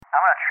I'm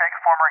gonna trick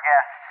former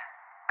guest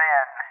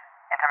Ben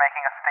into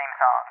making us a theme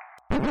song.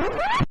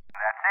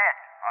 That's it.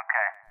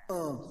 Okay.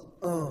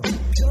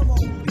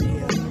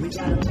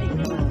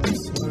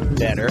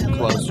 Better,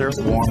 closer,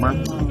 warmer.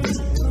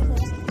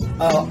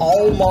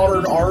 All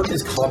modern art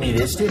is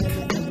communistic.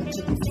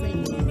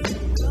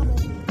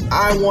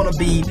 I want to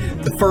be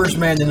the first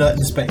man to nut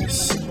in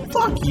space.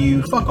 Fuck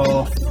you. Fuck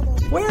off.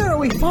 Where are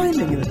we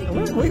finding it?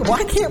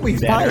 Why can't we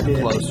find it?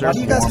 Closer, Why do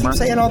you guys warmer. keep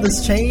saying all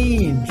this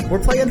change? We're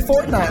playing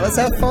Fortnite. Let's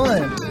have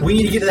fun. We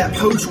need to get to that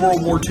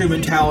post-World War II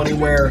mentality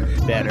where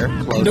Better,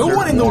 closer, no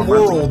one in the warmer.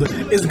 world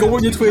is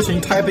going to Twitch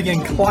and typing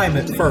in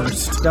climate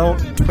first. Don't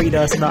tweet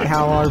us about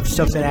how our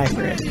stuff's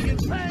inaccurate.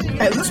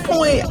 At this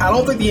point, I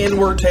don't think the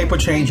N-word tape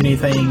would change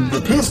anything. The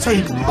piss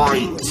tape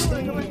might.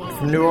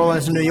 From New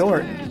Orleans to New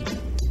York.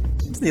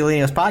 It's the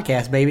Illenios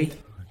Podcast, baby.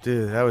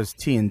 Dude, that was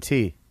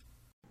TNT.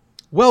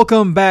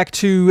 Welcome back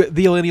to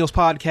the Millennials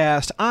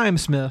Podcast. I'm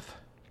Smith.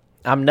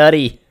 I'm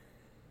nutty.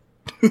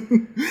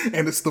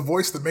 And it's the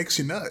voice that makes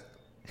you nut.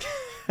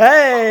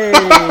 Hey!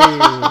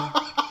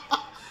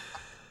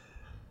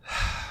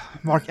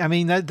 Mark, I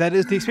mean, that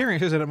is the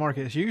experience, isn't it,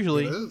 Marcus?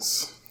 Usually. It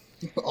is.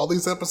 All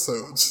these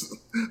episodes,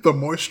 the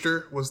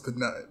moisture was the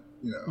nut.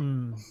 You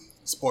know,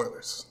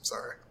 spoilers.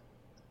 Sorry.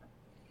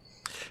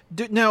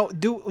 Do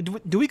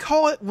we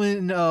call it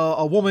when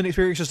a woman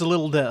experiences a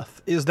little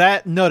death? Is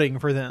that nutting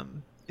for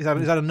them? Is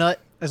that a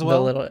nut as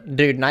well?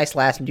 Dude, nice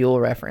last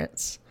duel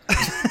reference.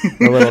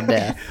 The little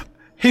death.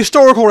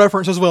 Historical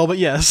reference as well, but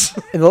yes.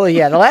 Well,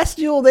 yeah, the last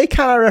duel, they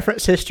kind of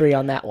reference history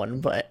on that one,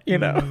 but, you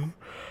know.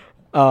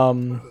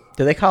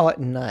 Do they call it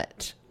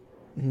nut?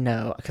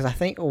 No, because I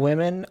think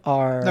women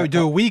are... No,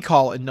 do we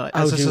call it nut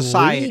as a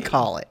society? We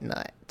call it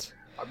nut?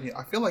 I mean,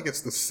 I feel like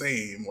it's the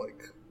same,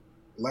 like,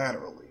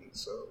 laterally.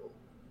 So,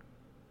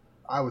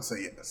 I would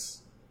say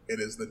yes. It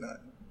is the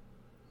nut.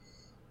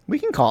 We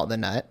can call it the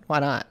nut. Why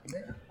not?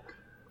 Yeah.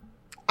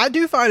 I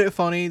do find it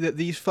funny that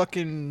these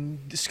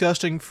fucking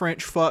disgusting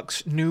French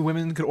fucks knew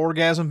women could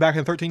orgasm back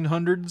in the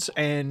 1300s,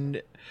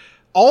 and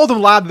all of them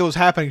lied that was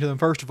happening to them,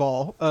 first of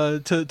all,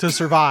 to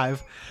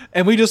survive.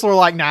 And we just were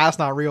like, nah, it's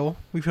not real.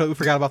 We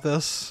forgot about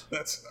this.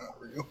 That's not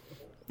real.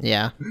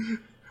 Yeah.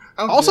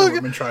 How Also- dare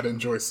women try to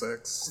enjoy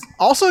sex?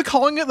 Also,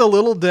 calling it the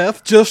little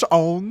death just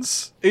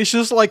owns. It's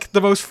just like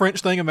the most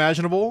French thing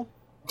imaginable.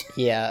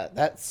 Yeah,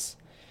 that's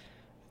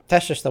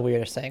just the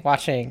weirdest thing.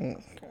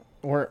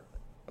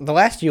 The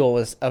last duel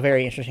was a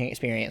very interesting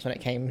experience when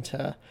it came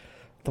to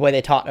the way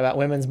they talked about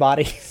women's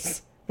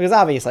bodies. Because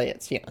obviously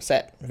it's,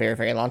 set a very,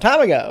 very long time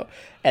ago.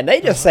 And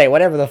they just say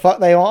whatever the fuck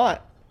they want.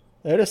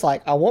 They're just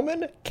like, a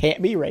woman can't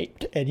be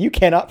raped, and you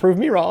cannot prove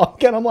me wrong.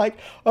 And I'm like,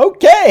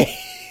 okay.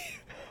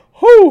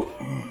 Whew.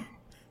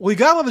 Well, you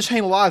gotta love the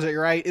chain of logic,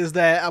 right? Is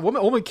that a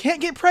woman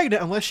can't get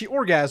pregnant unless she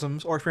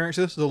orgasms or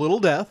experiences the little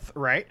death,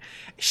 right?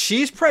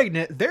 She's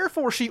pregnant,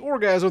 therefore she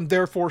orgasmed,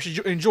 therefore she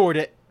enjoyed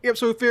it.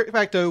 Ipso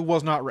facto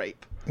was not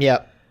rape.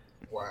 Yep.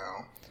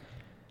 Wow.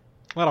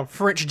 A lot of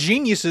French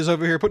geniuses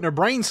over here putting their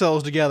brain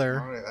cells together.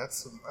 All right,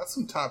 that's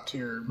some top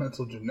tier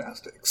mental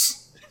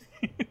gymnastics.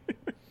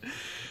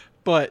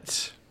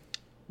 But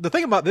the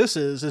thing about this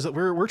is that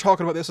we're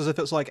talking about this as if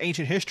it's like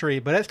ancient history,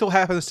 but it still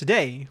happens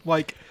today.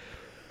 Like,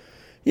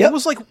 Yep. It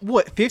was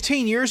like,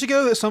 15 years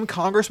ago that some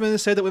congressman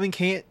said that women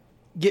can't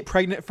get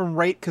pregnant from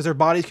rape because their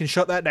bodies can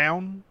shut that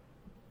down?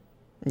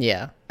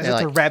 Yeah. As They're if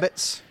they're like,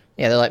 rabbits?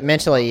 yeah, they're like,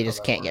 mentally you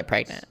just can't get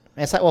pregnant.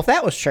 And it's like, well, if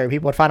that was true,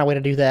 people would find a way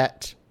to do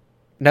that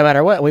no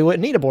matter what. We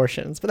wouldn't need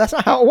abortions, but that's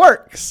not how it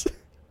works.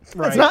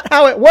 Right. That's not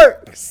how it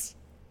works.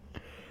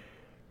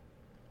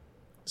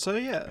 So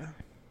yeah.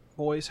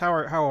 Boys, how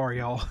are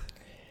y'all?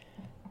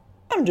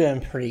 I'm doing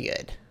pretty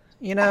good.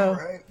 All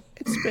right.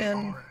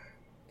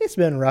 It's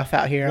been rough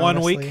out here. 1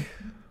 honestly. week.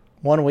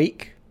 1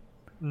 week.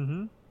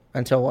 Mm-hmm.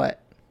 Until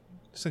what?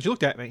 Since you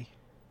looked at me.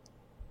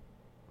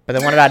 But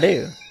then what did I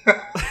do?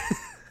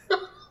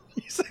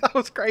 You said I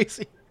was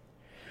crazy.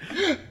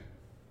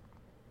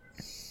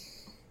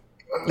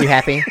 You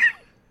happy?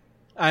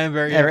 I am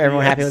very happy.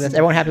 Everyone happy with this?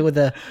 Everyone happy with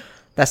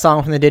that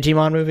song from the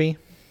Digimon movie?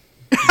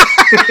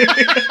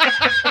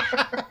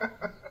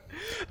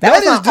 That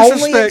was is my only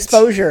disrespect.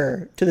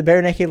 exposure to the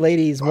Bare Naked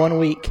Ladies 1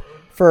 week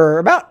for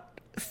about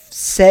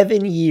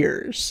 7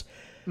 years.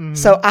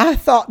 So I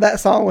thought that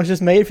song was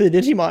just made for the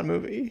Digimon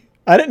movie.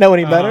 I didn't know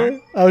any better.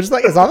 I was just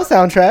like, it's on the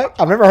soundtrack.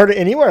 I've never heard it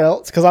anywhere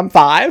else because I'm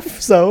 5,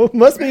 so it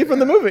must be from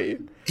the movie.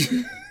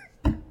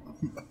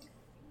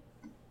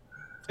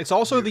 It's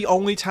also the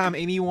only time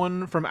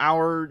anyone from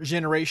our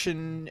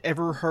generation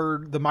ever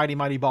heard the Mighty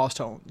Mighty Boss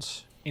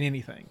Tones in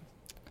anything.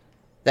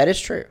 That is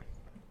true.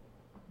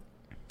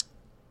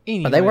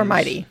 Anyways, But they were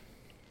mighty.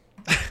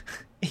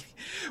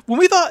 When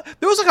we thought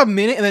there was like a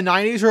minute in the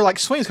 90s where like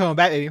swing's coming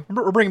back, baby.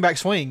 We're bringing back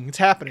swing. It's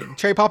happening.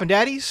 Cherry Poppin'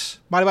 Daddies,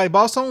 Mighty Mighty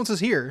Boss Tones is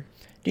here.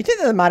 Do you think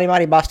that the Mighty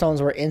Mighty Boss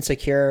Tones were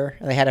insecure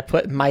and they had to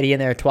put Mighty in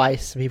there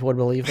twice so people would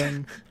believe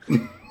them?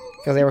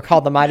 Because they were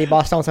called the Mighty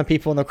Boss Tones and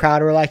people in the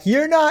crowd were like,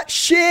 you're not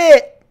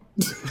shit!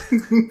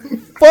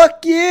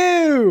 Fuck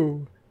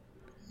you!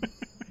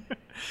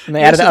 And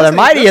they added the other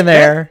Mighty in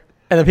there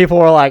and then people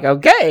were like,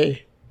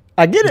 okay,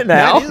 I get it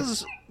now. That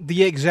is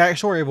the exact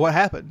story of what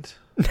happened.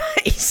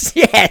 Nice.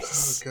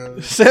 Yes.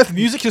 Okay. Seth,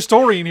 music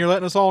historian here,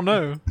 letting us all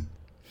know.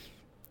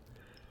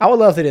 I would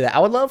love to do that. I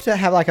would love to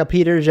have like a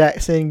Peter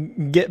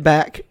Jackson Get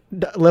Back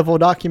level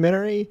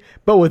documentary,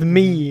 but with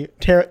me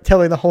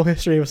telling the whole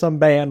history of some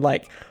band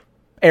like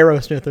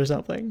Aerosmith or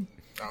something.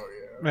 Oh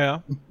yeah.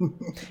 Yeah.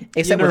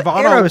 Except Yeah, with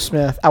Nirvana-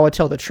 Aerosmith, I would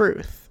tell the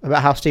truth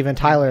about how Steven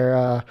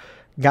Tyler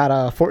got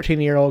a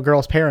 14-year-old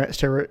girl's parents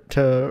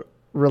to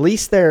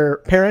release their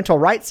parental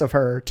rights of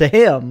her to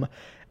him,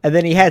 and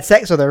then he had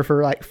sex with her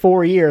for like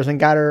 4 years and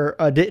got her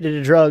addicted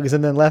to drugs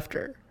and then left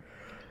her.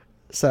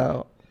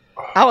 So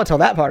I would tell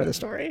that part of the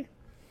story.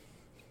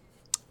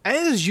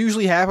 As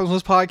usually happens on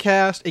this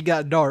podcast, it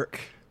got dark.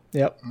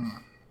 Yep.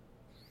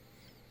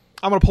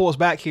 I'm going to pull us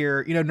back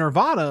here. You know,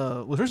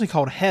 Nirvana was originally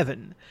called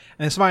Heaven,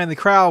 and somebody in the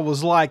crowd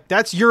was like,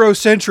 that's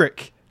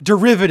Eurocentric,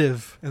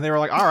 derivative. And they were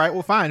like, all right,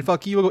 well, fine.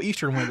 Fuck you. We'll go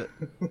Eastern with it.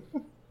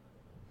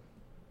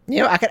 You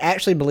know, I could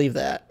actually believe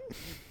that.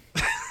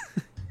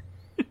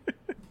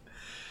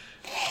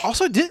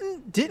 Also,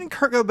 didn't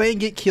Kurt Cobain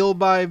get killed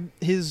by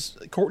his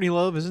Courtney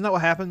Love? Isn't that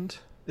what happened?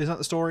 Isn't that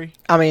the story?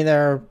 I mean,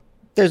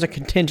 there's a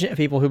contingent of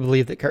people who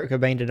believe that Kurt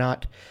Cobain did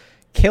not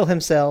kill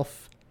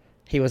himself.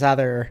 He was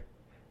either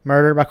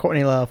murdered by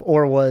Courtney Love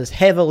or was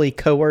heavily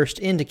coerced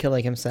into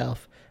killing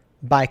himself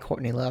by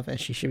Courtney Love, and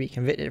she should be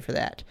convicted for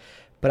that.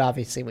 But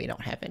obviously, we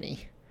don't have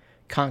any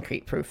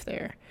concrete proof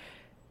there.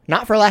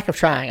 Not for lack of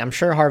trying. I'm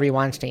sure Harvey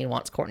Weinstein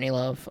wants Courtney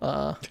Love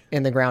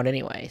in the ground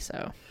anyway.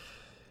 So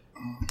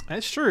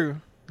That's true.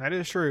 That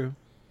is true.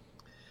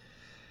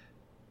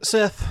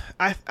 Seth,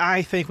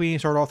 I think we need to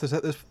start off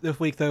this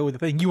week, though, with the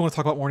thing you want to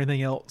talk about more than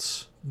anything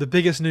else. The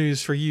biggest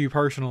news for you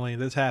personally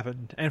that's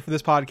happened, and for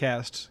this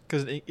podcast,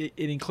 because it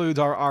includes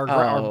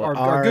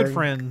our good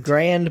friend.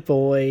 Grand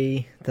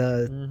Boy,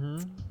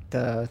 the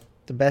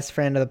best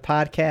friend of the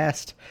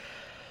podcast.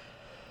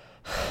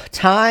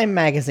 Time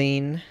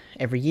Magazine,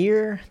 every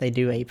year, they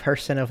do a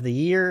Person of the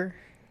Year,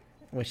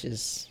 which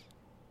is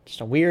just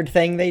a weird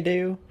thing they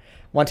do.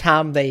 One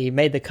time they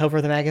made the cover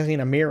of the magazine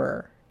a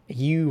mirror.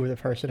 You were the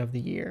Person of the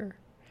Year.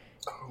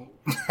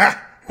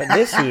 But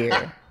this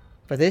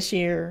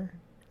year,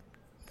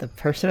 the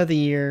Person of the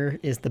Year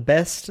is the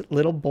best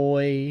little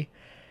boy,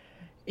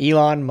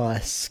 Elon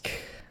Musk.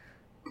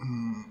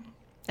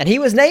 And he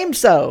was named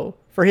so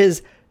for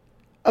his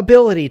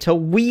ability to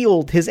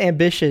wield his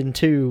ambition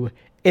to,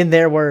 in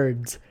their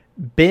words,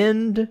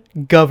 bend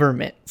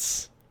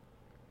governments.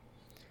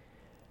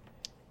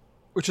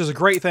 Which is a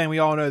great thing. We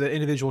all know that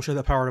individuals should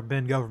have the power to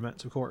bend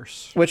governments, of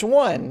course. Which,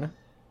 one,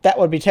 that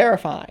would be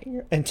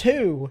terrifying. And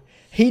two,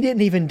 he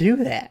didn't even do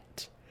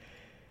that.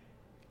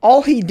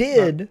 All he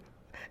did,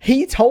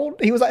 he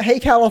was like, hey,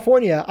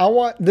 California, I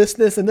want this,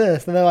 this, and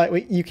this. And they're like,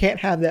 wait, you can't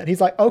have that. And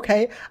he's like,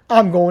 okay,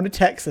 I'm going to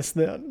Texas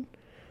then.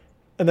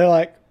 And they're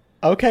like,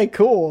 okay,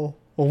 cool.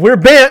 Well, we're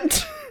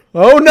bent.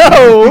 Oh,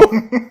 no.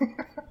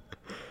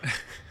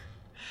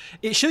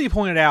 It should be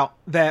pointed out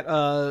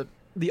that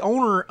the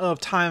owner of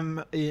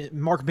Time,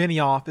 Mark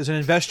Benioff, is an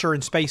investor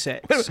in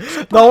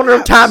SpaceX. The owner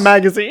of Time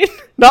Magazine,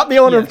 not the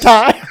owner of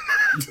Time.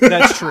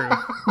 That's true.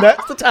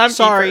 That's the time.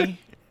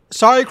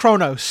 Sorry,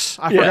 Kronos.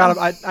 I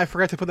Yes.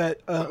 forgot to put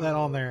that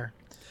on there.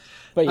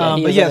 But yeah,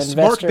 but yes,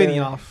 Mark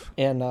Benioff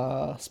in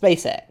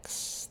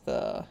SpaceX,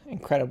 the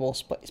incredible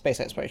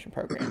space exploration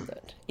program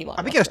that Elon.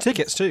 I think he has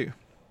tickets too.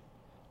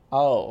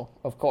 Oh,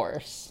 of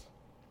course.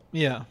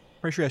 Yeah,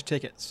 pretty sure he has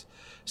tickets.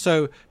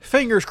 So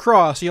fingers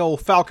crossed, the old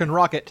Falcon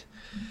rocket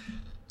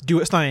do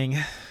its thing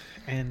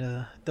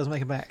and doesn't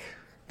make it back.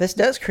 This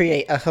does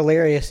create a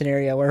hilarious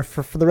scenario where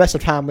for the rest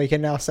of time we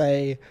can now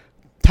say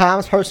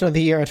Time's Person of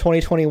the Year in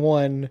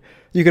 2021.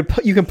 You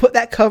can put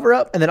that cover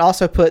up and then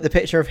also put the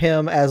picture of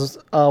him as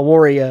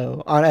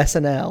Wario on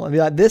SNL and be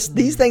like,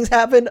 these things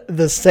happened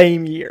the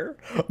same year,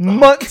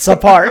 months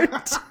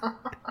apart.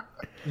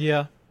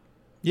 Yeah.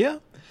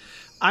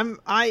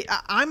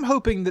 I'm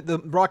hoping that the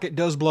rocket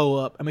does blow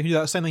up. I mean, you do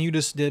that same thing you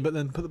just did, but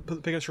then put the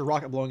picture of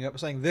rocket blowing up,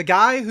 saying the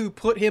guy who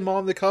put him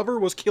on the cover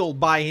was killed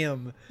by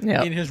him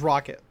in his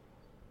rocket.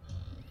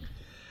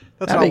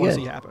 That's what I want to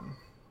see happen.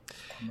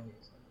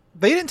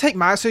 They didn't take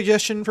my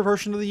suggestion for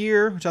Person of the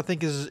Year, which I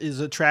think is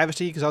a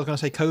travesty because I was going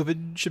to say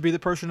COVID should be the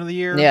Person of the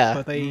Year. Yeah.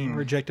 But they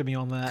rejected me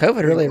on that.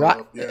 COVID really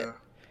rocked. Yeah.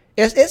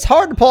 It's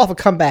hard to pull off a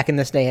comeback in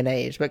this day and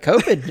age, but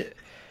COVID.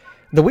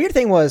 The weird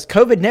thing was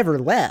COVID never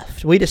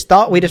left. We just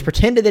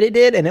pretended that it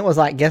did, and it was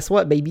like, guess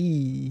what,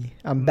 baby?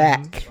 I'm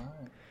back.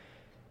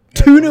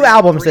 2 new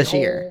albums this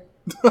year.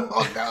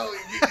 Oh no,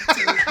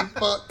 you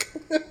fuck.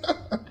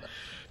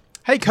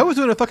 Hey, COVID's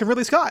doing a fucking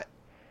Ridley Scott.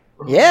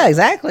 Yeah,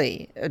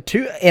 exactly.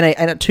 2 in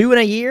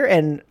a year,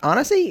 and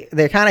honestly,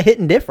 they're kind of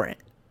hitting different.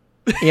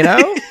 You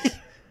know?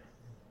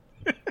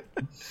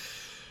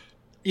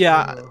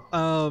 Yeah,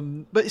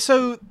 but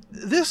so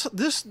this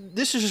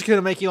is just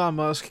gonna make Elon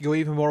Musk go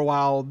even more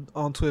wild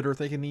on Twitter,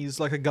 thinking he's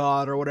like a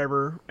god or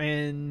whatever,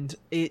 and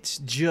it's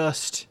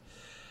just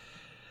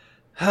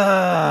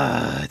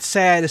it's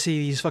sad to see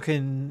these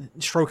fucking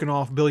stroking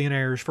off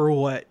billionaires for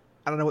what?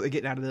 I don't know what they're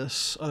getting out of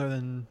this other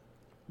than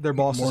their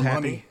boss More is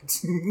happy.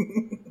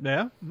 money.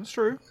 Yeah, that's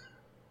true.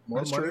 More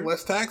That's money, true.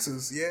 less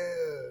taxes. Yeah.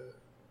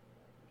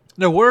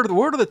 No, what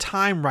are the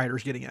time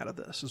writers getting out of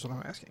this? Is what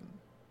I'm asking.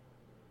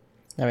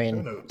 I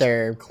mean, knows?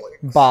 their Clicks.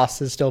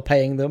 boss is still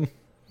paying them.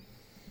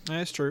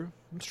 That's true.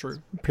 That's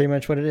true. Pretty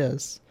much what it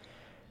is.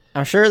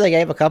 I'm sure they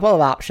gave a couple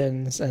of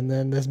options, and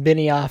then this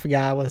Benioff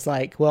guy was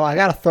like, well, I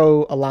got to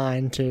throw a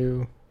line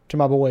to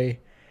my boy.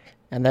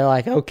 And they're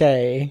like,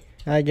 okay,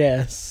 I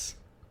guess.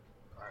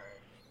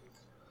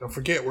 Don't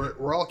forget,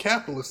 we're all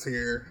capitalists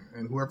here,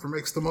 and whoever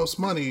makes the most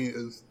money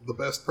is the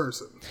best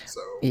person.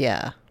 So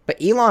Yeah.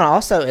 But Elon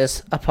also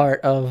is a part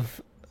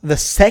of the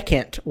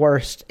second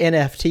worst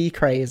NFT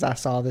craze I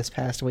saw this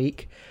past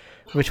week,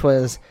 which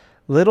was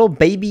little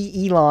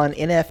baby Elon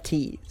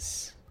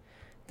NFTs.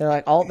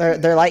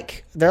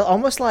 They're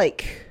almost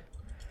like,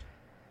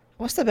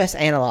 what's the best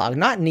analog?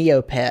 Not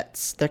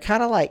Neopets. They're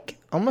kind of like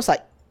almost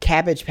like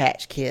Cabbage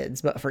Patch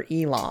Kids, but for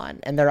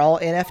Elon, and they're all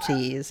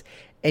NFTs.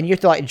 And you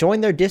have to like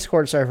join their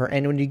Discord server,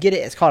 and when you get it,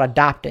 it's called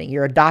adopting.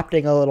 You're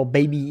adopting a little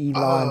baby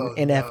Elon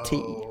NFT.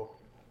 no.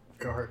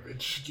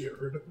 Garbage. Get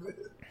rid of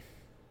it.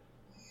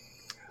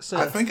 So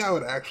I think I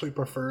would actually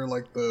prefer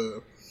like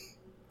the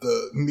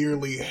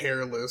nearly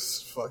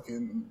hairless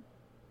fucking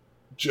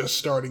just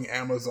starting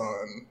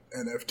Amazon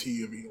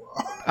NFT of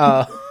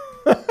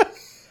Elon.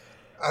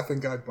 I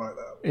think I'd buy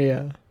that one.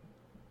 Yeah.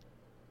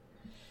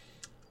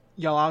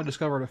 y'all, I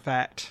discovered a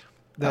fact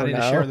that Oh, I need to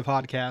no. share in the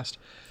podcast.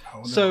 Oh,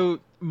 no. So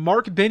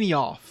Mark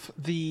Benioff,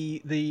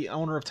 the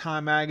owner of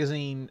Time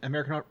Magazine,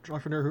 American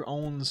entrepreneur who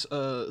owns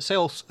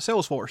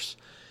Salesforce.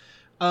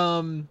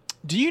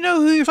 Do you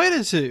know who he's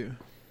related to?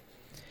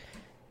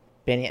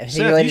 Benioff.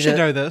 Seth, you should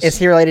know this. Is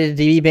he related to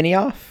D.B.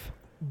 Benioff?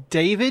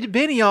 David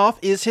Benioff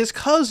is his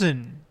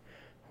cousin.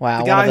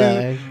 Wow, The one guy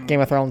of the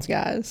Game of Thrones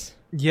guys.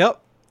 Yep.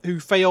 Who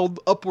failed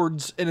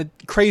upwards in a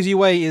crazy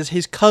way is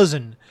his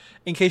cousin.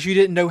 In case you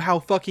didn't know how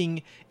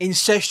fucking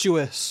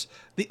incestuous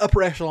the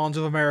upper echelons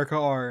of America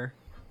are.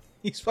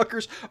 These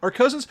fuckers are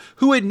cousins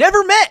who had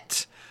never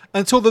met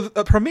until the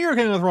premiere of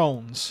Game of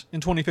Thrones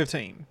in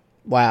 2015.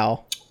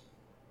 Wow.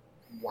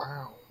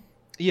 Wow.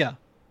 Yeah.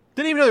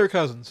 Didn't even know they were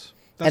cousins.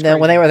 That's And then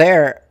when crazy. they were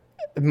there,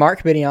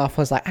 Mark Benioff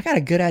was like, I got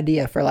a good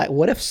idea for like,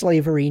 what if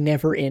slavery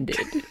never ended?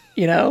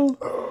 You know?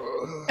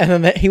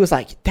 And then he was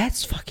like,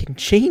 that's fucking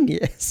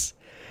genius.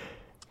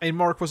 And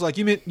Mark was like,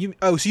 you mean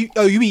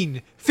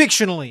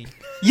fictionally?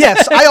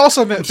 Yes, I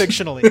also meant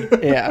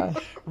fictionally. Yeah.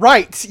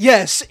 Right?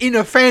 Yes, in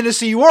a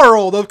fantasy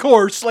world, of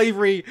course,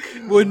 slavery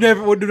would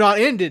not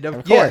ended. Of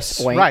course,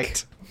 yes, wink.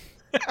 right.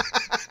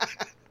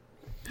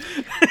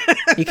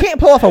 You can't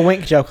pull off a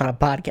wink joke on a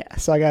podcast,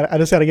 so I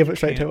just got to give it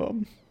straight to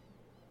him.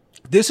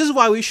 This is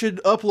why we should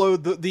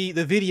upload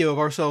the video of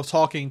ourselves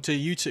talking to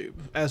YouTube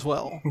as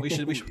well. We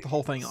should put the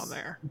whole thing on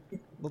there.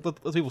 Let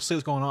people see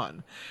what's going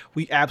on.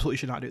 We absolutely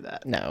should not do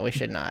that. No, we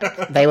should not.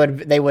 They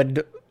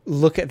would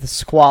look at the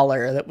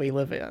squalor that we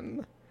live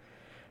in.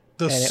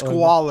 The And it would-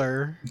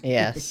 squalor.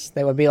 Yes,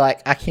 they would be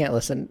like, I can't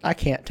listen. I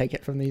can't take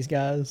it from these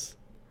guys.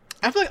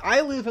 I feel like I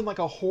live in like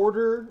a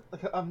hoarder.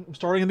 Like I'm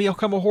starting to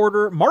become a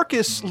hoarder.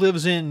 Marcus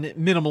lives in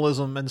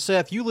minimalism, and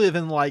Seth, you live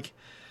in like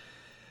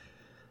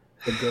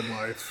The good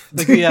life.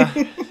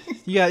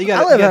 yeah, you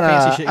got I live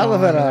fancy shit in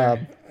going on a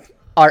there.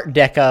 Art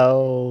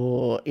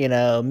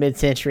Deco,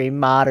 mid-century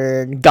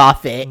modern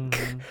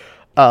Gothic,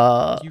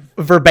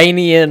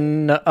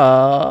 Verbanian.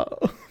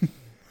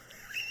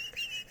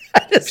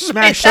 I just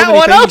Smash made so that many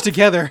one things up.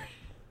 together.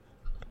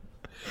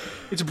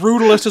 It's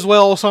brutalist as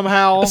well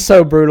somehow.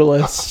 So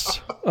brutalist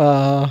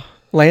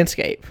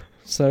landscape.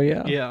 So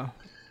yeah. Yeah.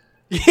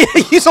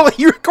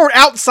 You record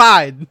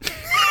outside.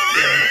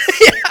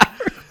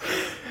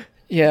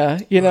 Yeah,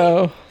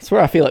 it's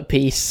where I feel at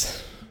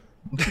peace.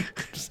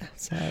 Just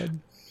outside.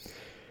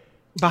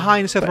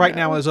 Behind Seth right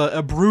now is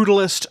a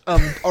brutalist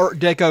Art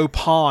Deco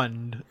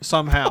pond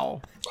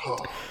somehow.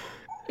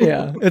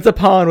 Yeah, it's a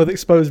pond with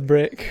exposed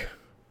brick.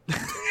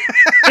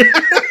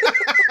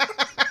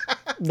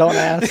 Don't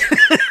ask.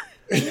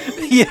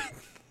 Yeah.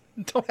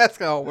 Don't ask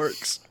how it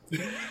works.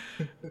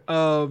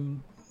 Oh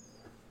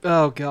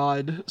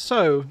god.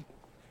 So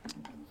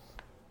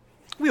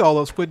we all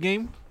love Squid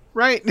Game,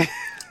 right?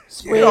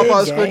 We all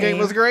thought Squid Game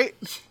was great.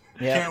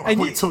 Yeah. Can't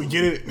wait till we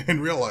get it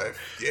in real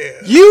life. Yeah.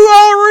 You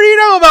already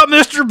know about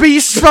Mr.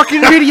 Beast's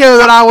fucking video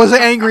that I was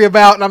angry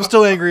about and I'm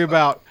still angry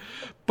about.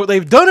 But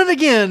they've done it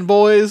again,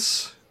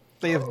 boys.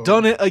 They have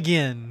done it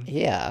again.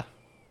 Yeah.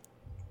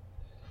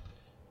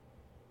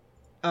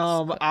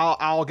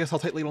 I guess I'll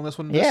take lead on this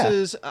one. Yeah.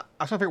 This is I'm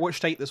trying to figure out which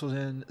state this was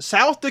in.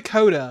 South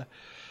Dakota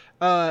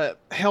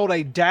held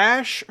a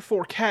dash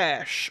for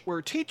cash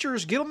where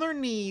teachers get on their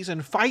knees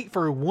and fight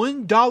for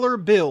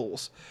 $1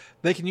 bills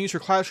they can use for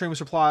classroom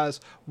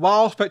supplies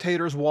while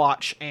spectators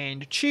watch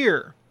and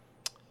cheer.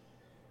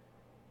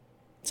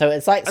 So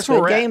it's like That's where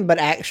Squid we're at. Game, but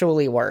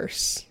actually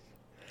worse.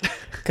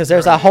 Because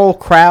there's a whole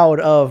crowd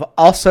of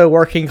also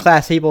working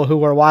class people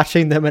who are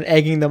watching them and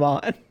egging them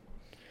on.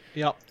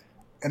 Yep.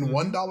 And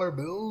 $1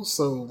 bills,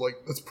 so like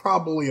that's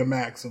probably a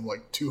max of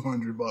like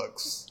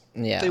 $200.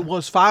 Yeah. It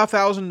was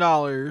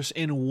 $5,000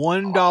 in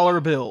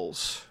 $1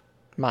 bills.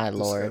 My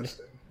lord.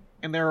 Disgusting.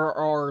 And there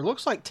are,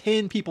 looks like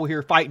 10 people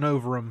here fighting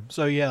over them.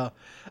 So yeah,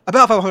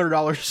 about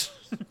 $500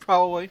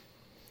 probably.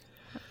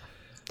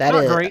 That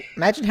Not is great.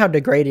 Imagine how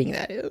degrading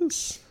that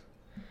is.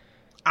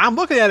 I'm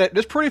looking at it.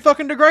 It's pretty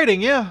fucking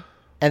degrading, yeah.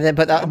 And then,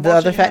 but the I'm other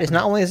watching fact it. is,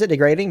 not only is it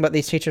degrading, but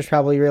these teachers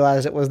probably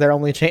realized it was their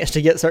only chance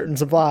to get certain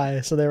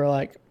supplies. So they were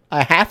like,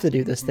 "I have to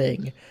do this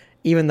thing,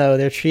 even though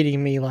they're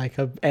treating me like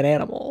an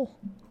animal."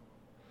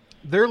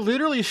 They're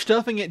literally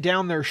stuffing it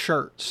down their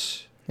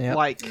shirts. Yep.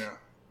 Like Yeah.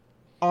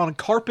 on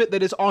carpet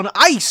that is on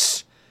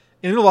ice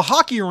in the middle of a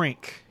hockey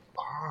rink.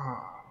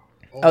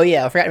 Oh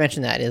yeah, I forgot to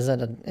mention that.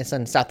 It's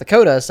in South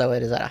Dakota, so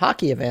it is at a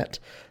hockey event.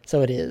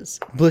 So it is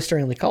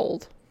blisteringly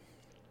cold.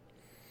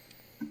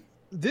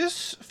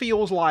 This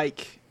feels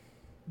like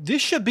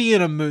this should be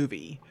in a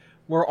movie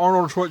where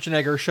Arnold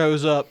Schwarzenegger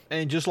shows up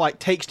and just like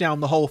takes down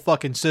the whole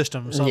fucking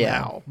system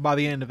somehow by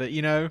the end of it,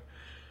 you know?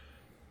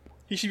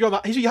 He should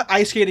be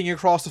ice skating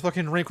across the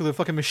fucking rink with a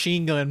fucking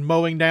machine gun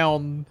mowing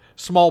down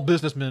small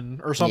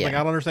businessmen or something. Yeah.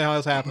 I don't understand how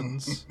this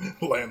happens.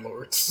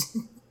 Landlords.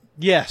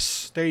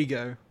 Yes, there you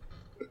go.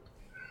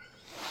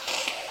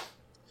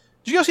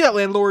 Did you guys see that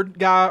landlord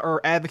guy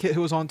or advocate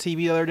who was on TV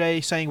the other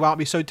day saying why it would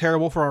be so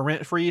terrible for a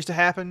rent freeze to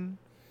happen?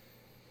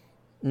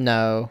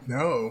 No.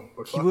 No,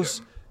 but fuck him.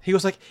 He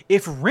was like,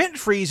 if rent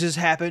freezes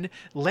happen,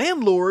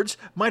 landlords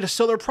might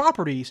sell their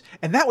properties,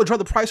 and that would drive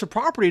the price of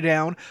property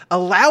down,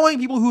 allowing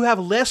people who have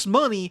less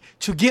money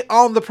to get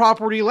on the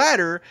property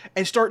ladder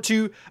and start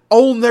to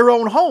own their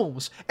own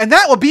homes. And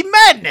that would be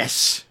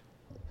madness.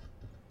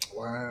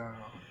 Wow.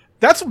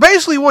 That's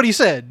basically what he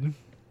said.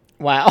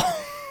 Wow.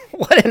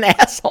 What an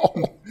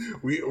asshole.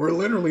 We're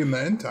literally in the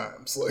end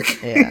times.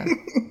 Like, Yeah.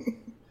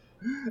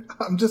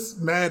 I'm just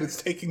mad it's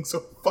taking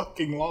so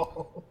fucking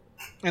long.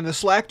 And the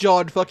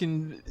slack-jawed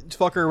fucking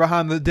fucker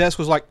behind the desk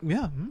was like,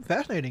 yeah,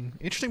 fascinating.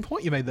 Interesting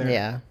point you made there.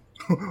 Yeah.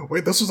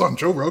 Wait, this was on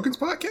Joe Rogan's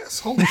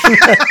podcast? Holy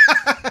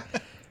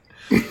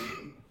shit.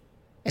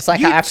 It's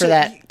like how after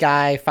that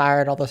guy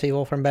fired all those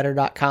people from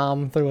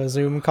Better.com through a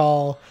Zoom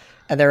call,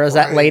 and there was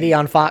that lady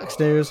on Fox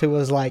News who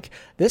was like,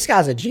 "This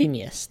guy's a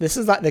genius. This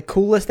is like the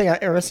coolest thing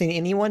I've ever seen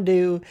anyone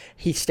do.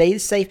 He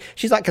stays safe."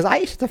 She's like, "Because I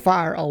used to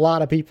fire a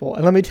lot of people,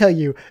 and let me tell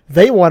you,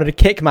 they wanted to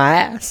kick my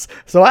ass,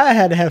 so I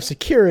had to have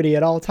security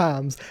at all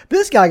times.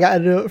 This guy got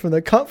to do it from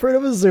the comfort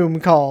of a Zoom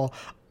call.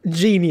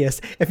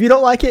 Genius. If you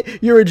don't like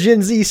it, you're a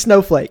Gen Z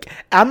snowflake."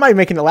 I'm not even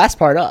making the last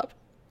part up.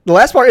 The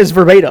last part is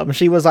verbatim.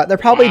 She was like, "They're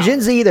probably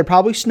Gen Z. They're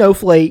probably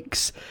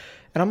snowflakes."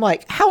 And I'm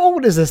like, "How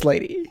old is this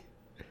lady?"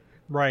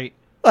 Right.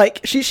 Like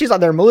she's like,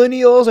 "They're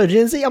millennials or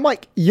Gen Z." I'm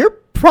like, "You're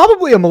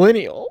probably a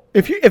millennial.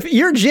 If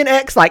you're Gen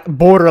X, like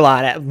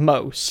borderline at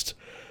most.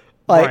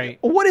 Like, Right.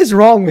 What is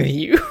wrong with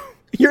you?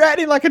 You're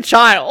acting like a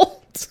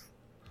child."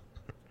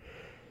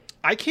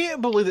 I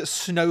can't believe that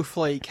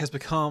snowflake has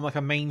become like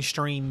a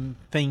mainstream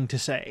thing to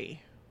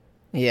say.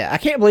 Yeah, I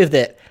can't believe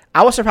that.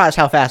 I was surprised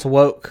how fast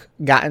woke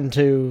got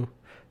into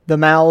the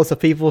mouths of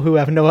people who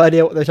have no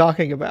idea what they're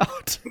talking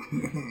about.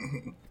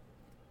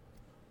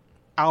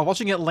 I was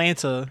watching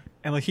Atlanta,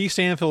 and Lakeith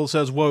Stanfield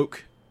says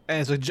woke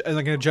as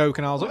like a joke,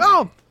 and I was like,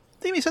 oh,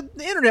 he said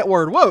the internet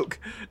word woke.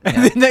 And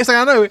then next thing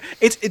I know,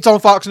 it's on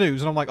Fox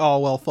News, and I'm like, oh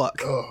well,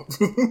 fuck. Oh.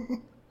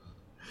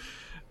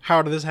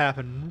 How did this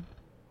happen?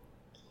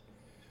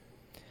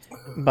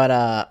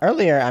 But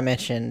earlier I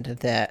mentioned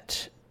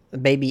that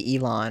Baby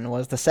Elon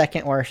was the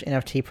second worst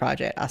NFT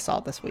project I saw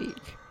this week.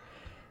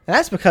 And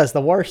that's because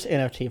the worst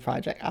NFT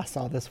project I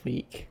saw this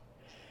week,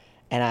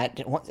 and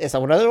it's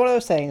another one of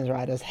those things where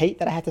I just hate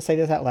that I have to say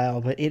this out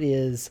loud, but it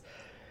is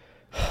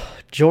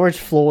George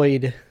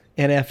Floyd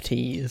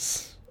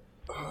NFTs.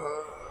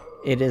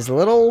 It is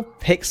little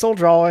pixel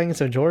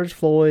drawings of George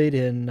Floyd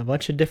in a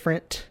bunch of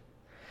different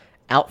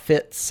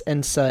outfits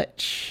and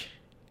such,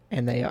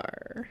 and they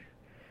are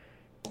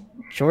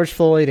George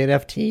Floyd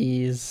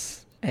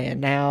NFTs,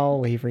 and now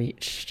we've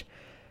reached...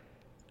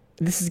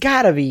 This has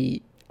got to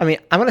be... I mean,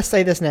 I'm going to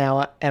say this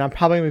now, and I'm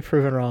probably going to be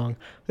proven wrong.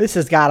 This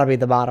has got to be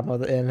the bottom of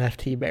the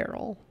NFT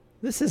barrel.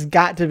 This has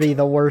got to be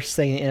the worst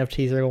thing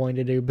NFTs are going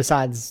to do,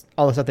 besides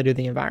all the stuff they do to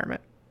the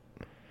environment.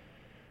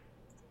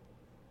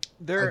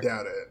 I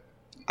doubt it.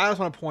 I just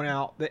want to point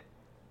out that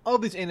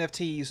of these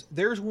NFTs,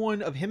 there's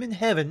one of him in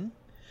heaven.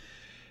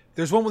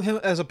 There's one with him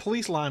as a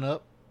police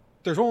lineup.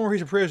 There's one where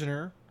he's a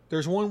prisoner.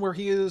 There's one where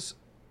he is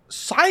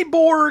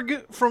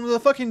Cyborg from the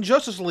fucking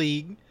Justice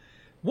League.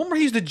 One where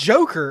he's the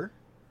Joker.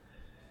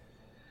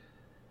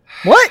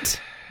 What?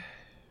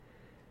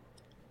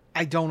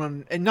 I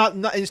don't and not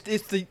it's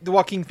the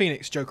Joaquin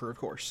Phoenix Joker, of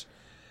course.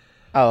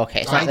 Oh,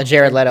 okay. It's not the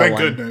Jared Leto Thank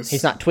one. goodness.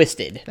 He's not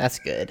twisted. That's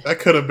good. That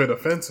could have been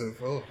offensive.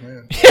 Oh,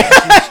 man.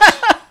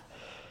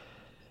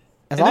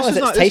 As And long this as is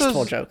it's not- this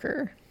tasteful is-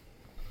 Joker.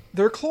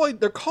 They're called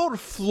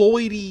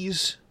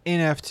Floydies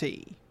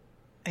NFT,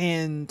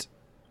 and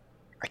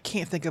I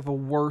can't think of a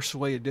worse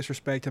way to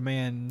disrespect a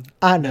man.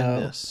 I than know.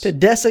 this. To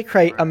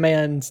desecrate a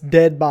man's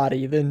dead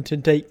body than to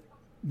take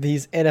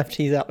these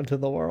NFTs out into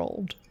the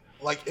world.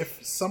 Like,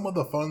 if some of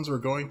the funds were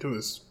going to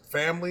his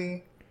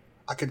family,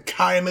 I could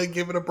kind of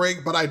give it a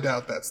break, but I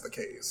doubt that's the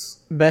case.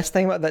 Best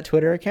thing about that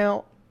Twitter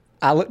account,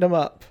 I looked them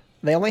up.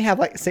 They only have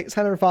like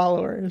 600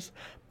 followers,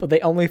 but they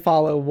only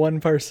follow one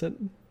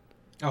person.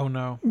 Oh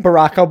no.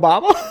 Barack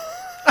Obama.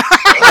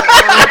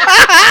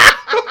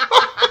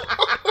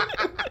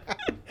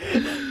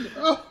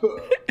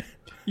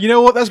 You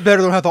know what? That's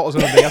better than I thought it was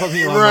going to be. I thought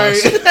Elon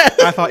Musk.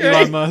 I thought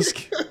Elon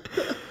Musk.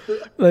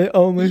 They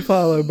only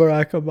follow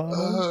Barack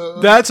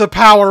Obama. That's a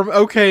power.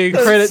 Okay,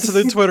 credit to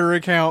the Twitter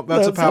account.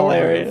 That's a power.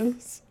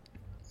 Hilarious.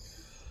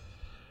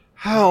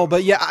 Oh,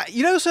 but yeah,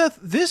 you know, Seth,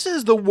 this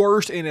is the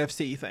worst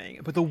NFT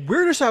thing. But the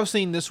weirdest I've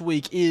seen this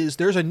week is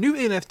there's a new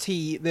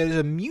NFT that is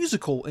a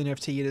musical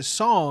NFT. It is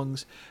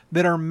songs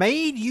that are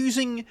made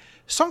using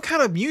some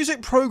kind of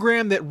music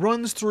program that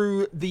runs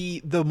through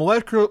the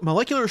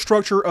molecular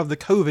structure of the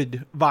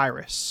COVID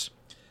virus.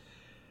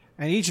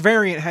 And each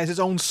variant has its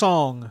own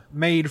song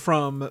made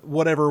from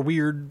whatever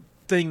weird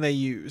thing they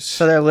use.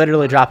 So they're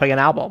literally dropping an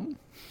album.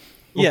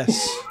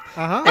 Yes.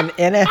 Uh-huh. An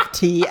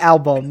NFT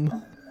album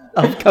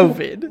of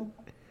COVID.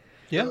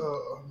 Yeah.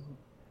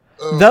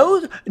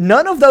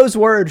 None of those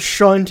words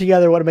strung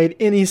together would have made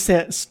any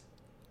sense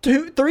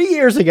 3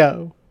 years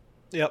ago.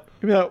 Yep.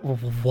 You'd be like,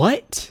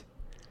 what?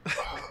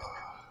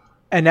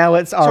 And now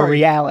it's our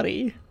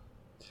reality.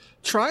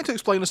 Trying to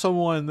explain to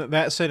someone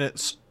that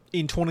sentence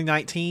in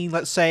 2019,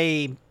 let's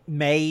say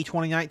May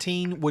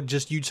 2019,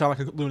 you'd sound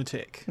like a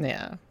lunatic.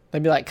 Yeah.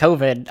 They'd be like,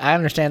 COVID, I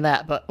understand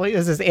that, but what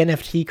is this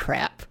NFT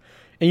crap?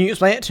 And you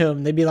explain it to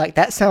them, they'd be like,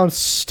 that sounds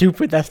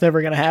stupid, that's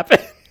never going to happen.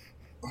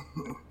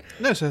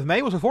 No, so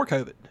May was before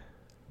COVID.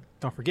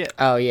 Don't forget.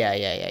 Oh,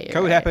 yeah.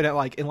 COVID happened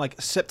in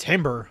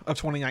September of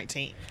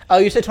 2019. Oh,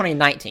 you said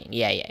 2019.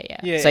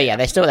 Yeah. So, yeah,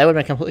 they would have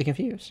been completely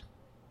confused.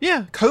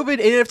 Yeah, COVID,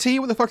 NFT,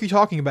 what the fuck are you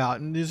talking about?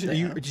 And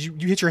did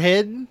you hit your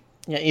head?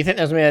 Yeah, you think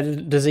there's going to be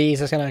a disease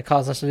that's going to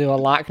cause us to do a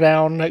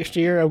lockdown next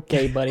year?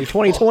 Okay, buddy.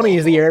 2020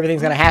 is the year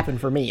everything's going to happen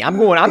for me. I'm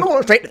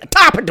going straight to the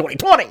top in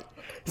 2020.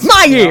 It's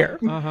my year.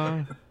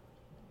 Uh-huh.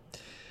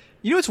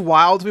 You know what's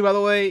wild to me, by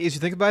the way, is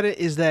you think about it,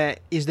 is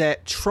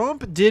that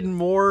Trump did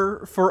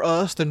more for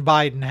us than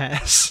Biden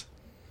has.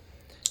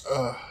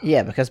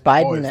 Yeah, because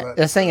Biden,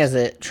 the thing is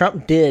that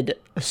Trump did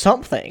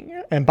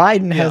something, and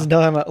Biden has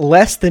done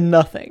less than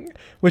nothing,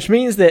 which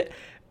means that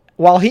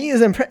while he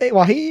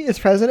is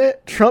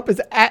president, Trump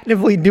is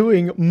actively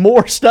doing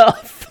more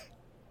stuff.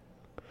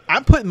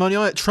 I'm putting money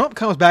on it. Trump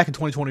comes back in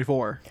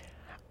 2024.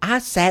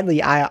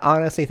 I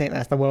honestly think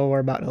that's the world we're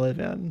about to live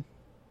in.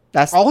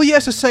 That's all he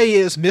has to say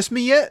is, "Miss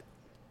me yet?"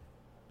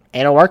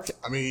 And it worked.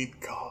 I mean,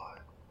 God,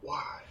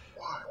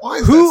 why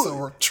is that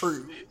so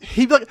true?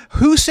 He'd be like,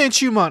 "Who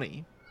sent you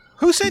money?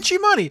 Who sent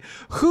you money?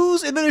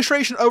 Whose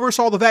administration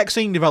oversaw the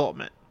vaccine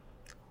development?"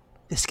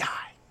 This guy.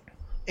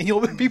 And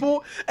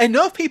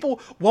enough people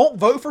won't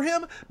vote for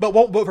him, but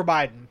won't vote for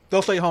Biden.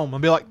 They'll stay home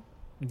and be like,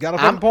 "You got a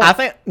fucking point." I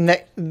think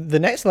the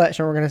next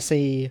election we're going to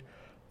see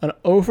an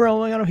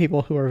overwhelming amount of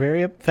people who are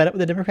very fed up with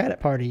the Democratic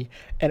Party,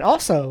 and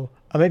also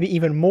maybe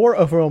even more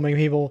overwhelming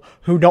people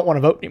who don't want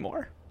to vote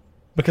anymore.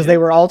 Because they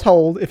were all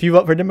told, if you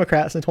vote for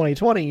Democrats in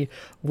 2020,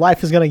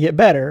 life is going to get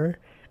better,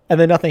 and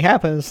then nothing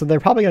happens, so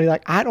they're probably going to be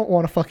like, I don't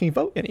want to fucking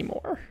vote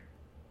anymore.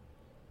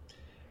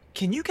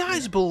 Can you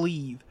guys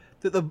believe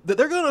that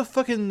they're going to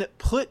fucking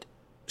put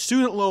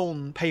student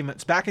loan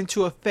payments back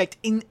into effect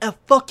in a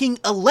fucking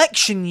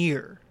election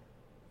year?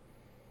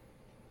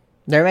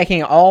 They're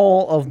making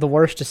all of the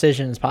worst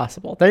decisions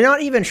possible. They're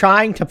not even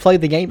trying to play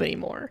the game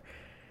anymore.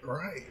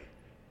 Right.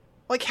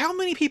 Like, how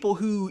many people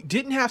who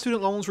didn't have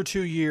student loans for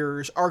 2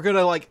 years are going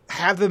to,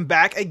 have them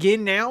back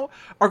again now,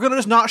 are going to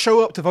just not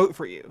show up to vote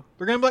for you?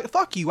 They're going to be like,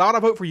 fuck you, why would I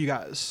vote for you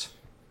guys?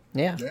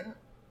 Yeah.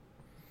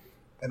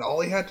 And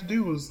all he had to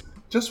do was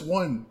just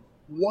one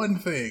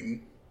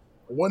thing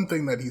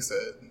that he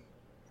said,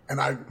 and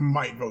I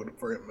might vote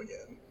for him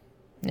again.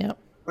 Yep.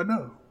 But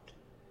no.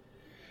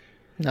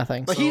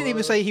 Nothing. But he didn't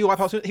even say he would wipe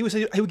out. He would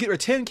say he would get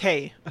rid of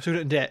 $10,000 of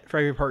student debt for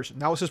every person.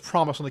 That was his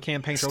promise on the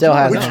campaign trail. Still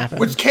hasn't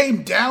happened. Which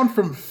came down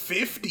from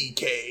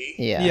 $50,000.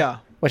 Yeah.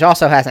 Which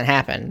also hasn't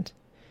happened.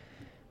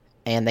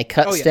 And they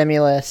cut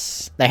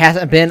stimulus. There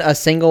hasn't been a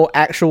single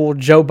actual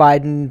Joe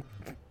Biden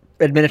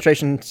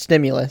administration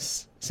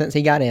stimulus since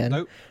he got in.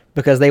 Nope.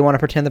 Because they want to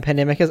pretend the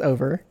pandemic is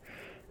over.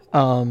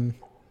 And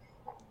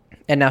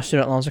now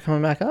student loans are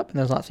coming back up, and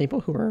there's lots of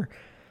people who are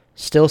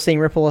still seeing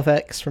ripple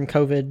effects from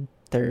COVID.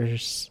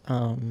 There's,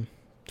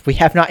 we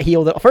have not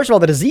healed. First of all,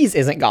 the disease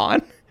isn't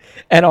gone,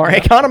 and our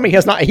economy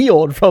has not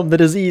healed from the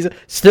disease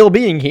still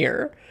being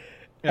here,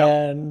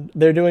 and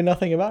they're doing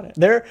nothing about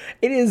it.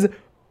 It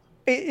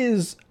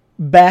is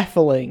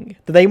baffling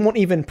that they won't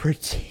even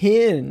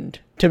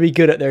pretend to be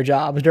good at their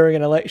jobs during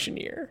an election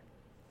year.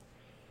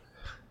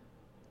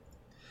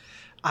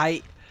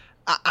 I'm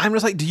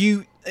just like,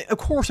 of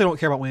course they don't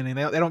care about winning.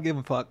 They don't give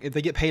a fuck if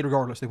they get paid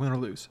regardless. They win or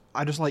lose.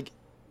 I just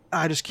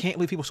can't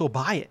believe people still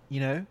buy it, you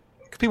know?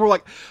 Because people are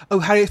like, oh,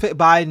 how do you expect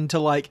Biden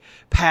to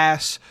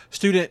pass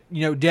student,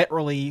 debt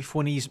relief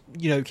when he's,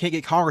 can't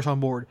get Congress on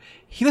board?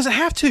 He doesn't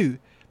have to.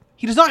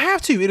 He does not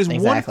have to. It is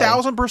Exactly.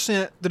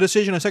 1,000% the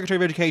decision of Secretary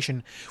of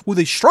Education. With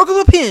a stroke of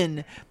a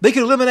pen, they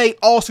could eliminate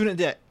all student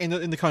debt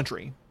in the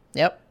country.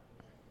 Yep.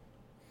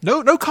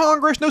 No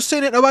Congress, no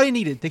Senate, nobody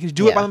needed. They can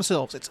do it by Yeah.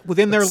 themselves. It's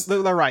within their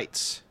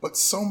rights. But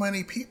so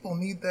many people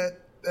need that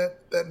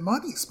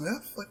money,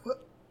 Smith. Like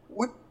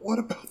what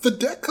about the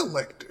debt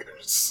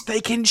collectors? They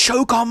can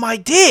choke on my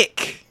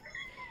dick.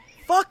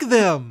 Fuck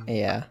them.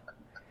 Yeah.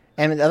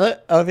 And the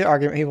other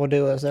argument people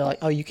do is they're like,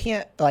 oh, you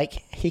can't,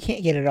 like, he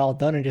can't get it all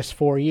done in just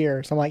 4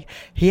 years. I'm like,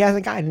 he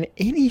hasn't gotten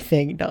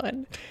anything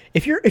done.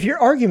 If your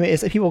argument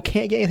is that people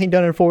can't get anything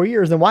done in 4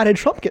 years, then why did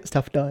Trump get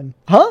stuff done?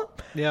 Huh?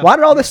 Yeah. Why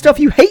did all this stuff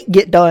you hate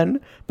get done,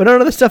 but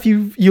none of the stuff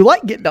you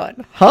like get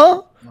done?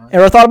 Huh?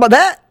 Ever thought about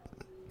that?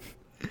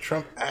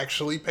 Trump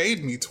actually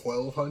paid me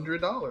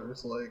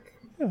 $1,200. Like,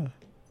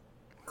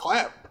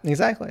 clap.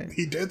 Exactly.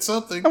 He did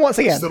something. And once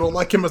again- Still don't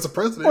like him as a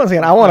president. Once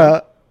again, I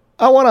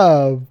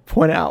wanna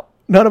point out,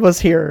 none of us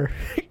here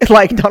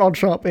like Donald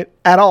Trump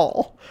at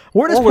all.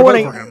 We're just Or would vote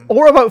pointing, for him.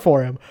 or vote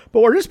for him,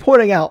 but we're just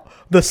pointing out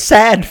the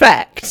sad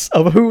facts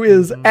of who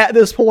is at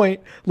this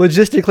point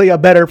logistically a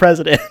better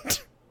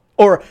president,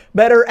 or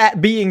better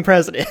at being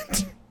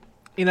president.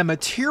 In a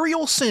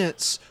material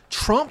sense,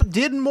 Trump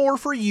did more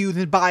for you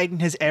than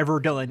Biden has ever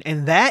done,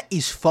 and that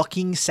is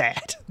fucking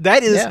sad.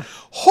 That is Yeah.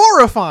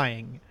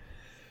 horrifying.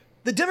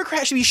 The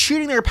Democrats should be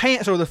shooting their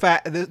pants over the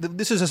fact that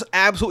this is an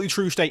absolutely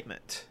true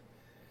statement.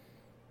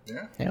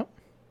 Yeah. Yep.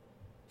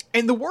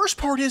 And the worst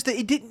part is that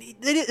they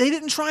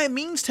didn't try and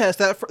means test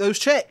those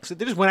checks.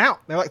 They just went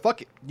out. They're like,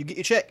 fuck it. You get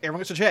your check. Everyone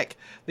gets a check.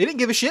 They didn't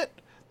give a shit.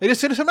 They just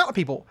sent them out to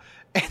people.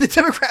 And the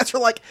Democrats are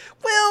like,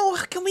 well,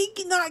 can we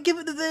not give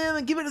it to them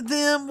and give it to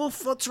them? We'll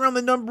futz around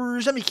the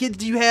numbers. How many kids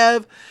do you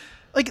have?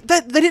 Like,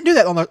 that they didn't do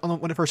that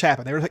when it first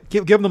happened. They were like,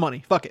 give them the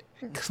money. Fuck it.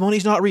 Because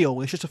money's not real.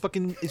 It's just it's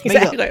made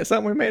Exactly. up. It's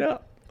something we made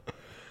up.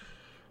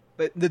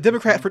 But the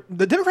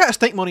Democrats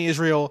think money is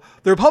real.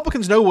 The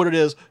Republicans know what it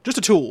is. Just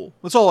a tool.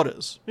 That's all it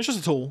is. It's just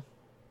a tool.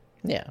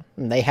 Yeah.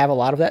 And they have a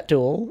lot of that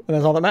tool, and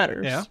that's all that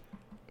matters. Yeah.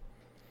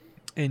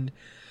 And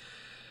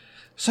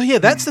so, yeah,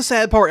 that's the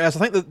sad part. As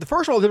I think the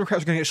first of all, the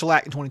Democrats are going to get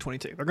shellacked in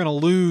 2022. They're going to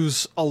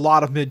lose a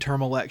lot of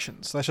midterm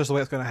elections. That's just the way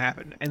it's going to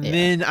happen. And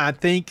then I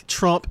think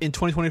Trump in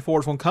 2024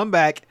 is going to come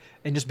back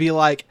and just be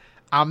like,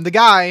 I'm the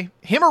guy.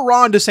 Him or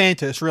Ron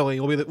DeSantis, really,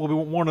 will be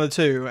one of the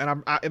two.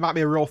 And it might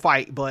be a real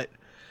fight, but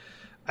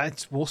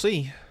we'll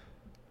see.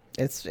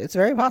 It's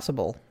very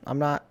possible. I'm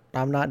not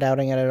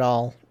doubting it at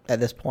all at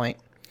this point.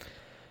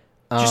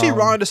 Did you see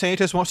Ron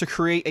DeSantis wants to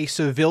create a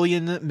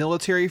civilian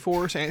military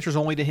force? Answers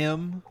only to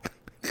him.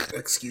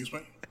 Excuse me.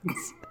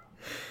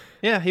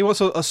 Yeah, he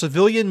wants a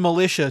civilian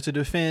militia to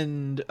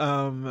defend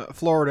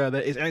Florida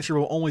that is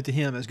answerable only to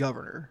him as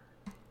governor.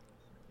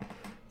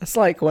 It's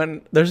like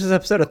when there's this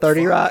episode of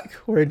 30 Rock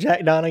where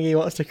Jack Donaghy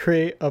wants to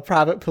create a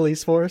private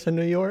police force in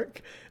New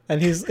York, and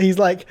he's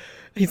like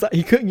he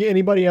couldn't get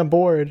anybody on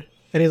board,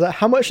 and he's like,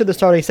 how much should the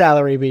starting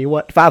salary be?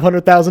 What,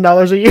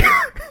 $500,000 a year?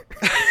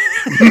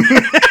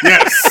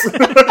 Yes.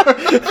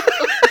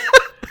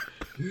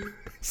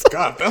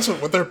 God, that's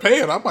what they're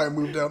paying. I might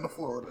move down to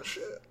Florida.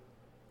 Shit.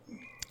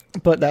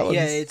 But that was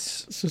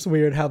it's just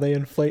weird how they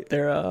inflate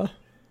their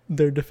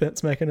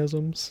defense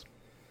mechanisms.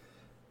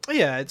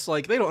 Yeah, it's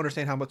like they don't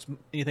understand how much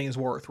anything is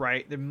worth,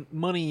 right? The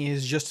money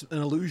is just an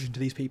illusion to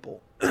these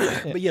people.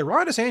 But yeah,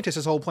 Ron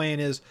DeSantis' whole plan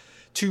is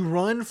to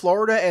run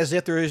Florida as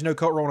if there is no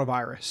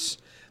coronavirus.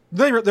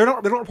 They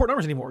don't report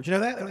numbers anymore. Do you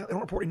know that? They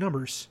don't report any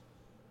numbers.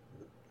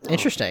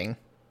 Interesting.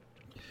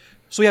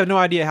 So we have no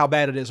idea how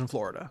bad it is in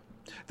Florida.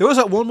 There was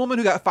that one woman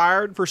who got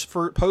fired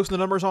for posting the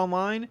numbers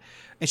online,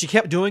 and she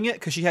kept doing it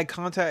because she had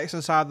contacts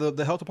inside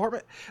the health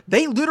department.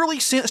 They literally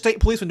sent state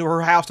policemen to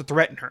her house to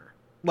threaten her.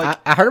 Like,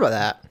 I heard about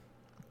that.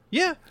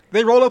 yeah,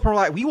 they rolled up and were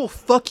like, we will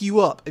fuck you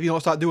up if you don't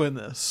stop doing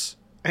this.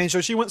 And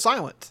so she went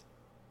silent.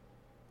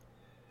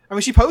 I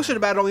mean, she posted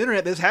about it on the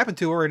internet that this happened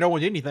to her and no one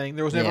did anything.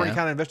 There was never any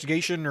kind of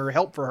investigation or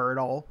help for her at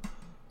all.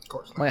 Of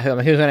course not. Wait, who's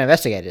going to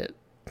investigate it?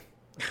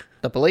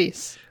 The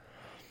police.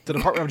 The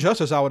Department of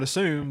Justice, I would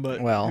assume,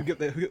 but Well.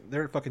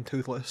 they're fucking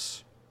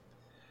toothless.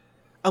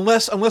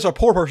 Unless a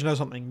poor person does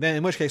something, then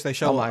in which case they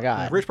show Oh my up.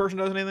 God. If a rich person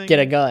does anything, Get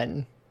a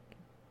gun.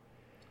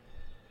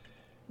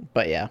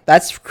 But yeah,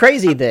 that's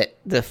crazy that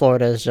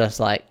Florida is just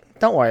like,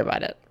 don't worry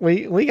about it.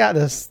 We got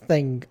this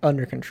thing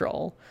under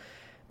control.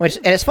 And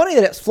it's funny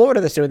that it's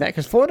Florida that's doing that,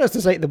 because Florida is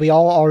the state that we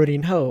all already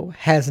know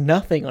has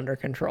nothing under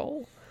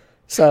control.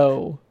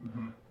 So,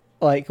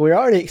 like, we're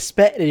already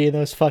expecting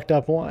those fucked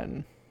up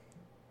one.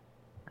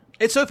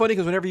 It's so funny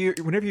because whenever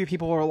you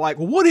people are like,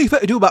 well, what do you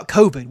expect to do about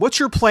COVID? What's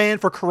your plan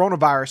for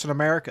coronavirus in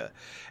America?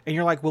 And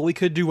you're like, well, we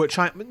could do what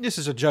China. This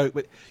is a joke,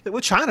 but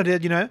what China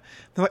did, you know?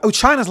 They're like, oh,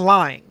 China's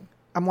lying.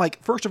 I'm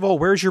like, first of all,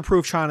 where's your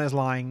proof China is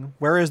lying?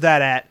 Where is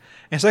that at?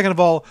 And second of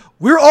all,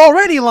 we're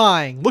already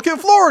lying. Look at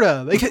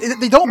Florida.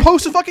 They don't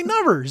post the fucking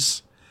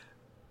numbers.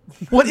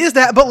 What is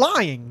that but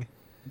lying?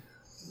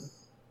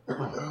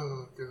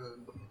 Oh, good.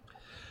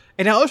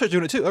 And now other states are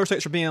doing it too. Other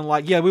states are being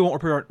like, yeah, we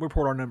won't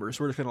report our numbers.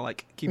 We're just going to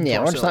like keep them to Yeah,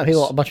 we're just ourselves.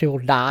 letting a bunch of people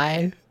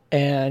die,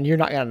 and you're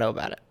not going to know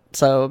about it.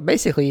 So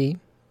basically,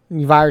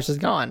 The virus is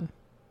gone.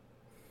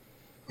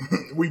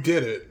 We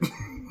did it.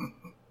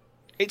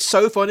 It's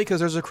so funny because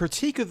there's a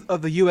critique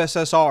of the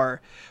USSR,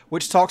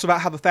 which talks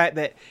about how the fact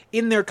that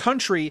in their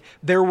country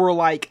there were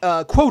like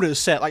quotas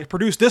set, like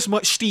produce this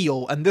much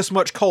steel and this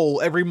much coal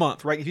every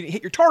month, right? If you didn't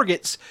hit your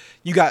targets,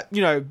 you got,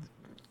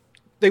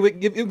 they would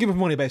give them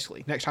money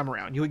basically next time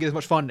around. You would get as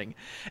much funding.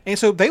 And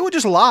so they would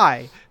just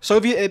lie.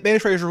 Soviet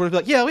administrators would be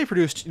like, yeah, we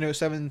produced,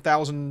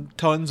 7,000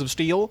 tons of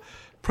steel.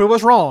 Prove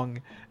us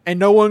wrong. And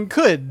no one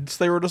could.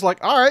 So they were just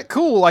like, all right,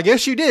 cool. I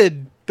guess you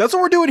did. That's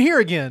what we're doing here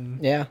again.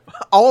 Yeah.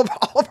 All of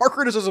our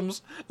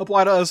criticisms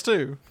apply to us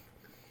too.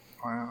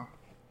 Wow.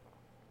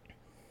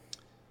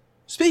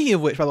 Speaking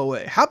of which, by the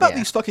way, how about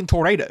these fucking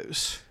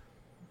tornadoes?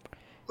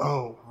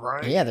 Oh,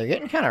 right. Yeah, they're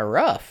getting kind of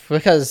rough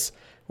because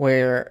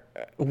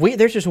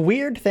there's this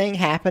weird thing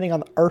happening on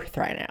the Earth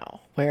right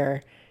now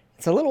where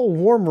it's a little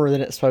warmer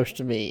than it's supposed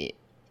to be.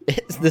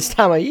 It's this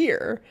time of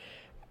year,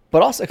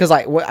 but also because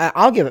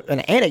I'll give an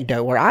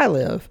anecdote where I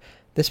live.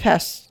 This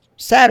past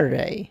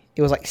Saturday,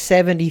 it was like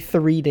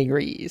 73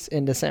 degrees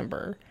in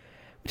December,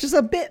 which is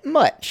a bit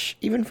much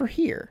even for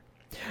here.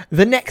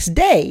 The next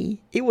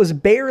day, it was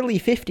barely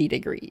 50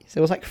 degrees. It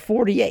was like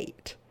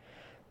 48.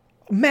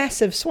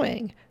 Massive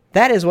swing.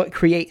 That is what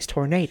creates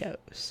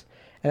tornadoes.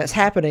 And it's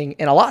happening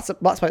in lots of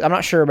places. I'm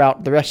not sure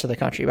about the rest of the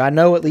country, but I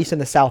know at least in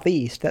the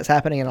southeast, that's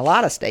happening in a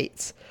lot of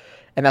states.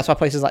 And that's why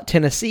places like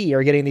Tennessee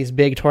are getting these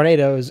big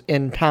tornadoes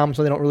in times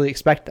when they don't really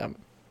expect them.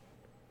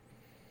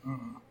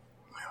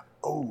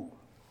 Uh-oh.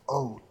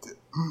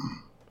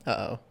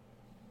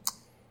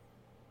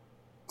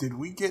 Did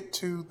we get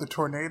to the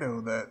tornado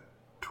that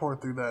tore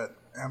through that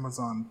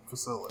Amazon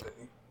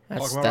facility?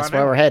 That's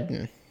where we're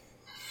heading.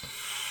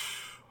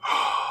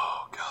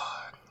 Oh,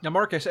 God. Now,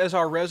 Marcus, as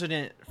our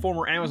resident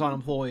former Amazon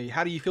employee,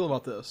 how do you feel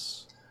about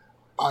this?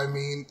 I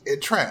mean,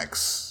 it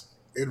tracks.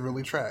 It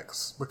really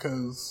tracks.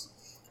 Because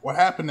what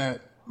happened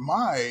at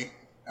my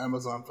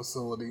Amazon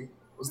facility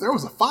was there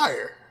was a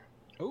fire.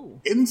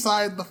 Ooh.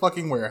 Inside the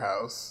fucking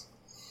warehouse.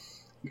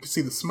 You could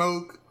see the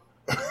smoke.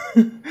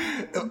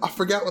 I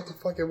forgot what the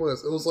fuck it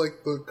was. It was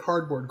like the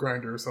cardboard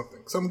grinder or something.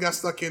 Something got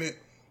stuck in it.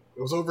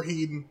 It was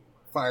overheating.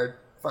 Fire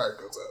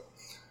goes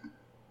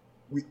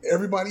up.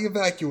 Everybody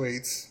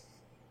evacuates,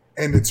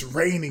 and it's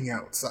raining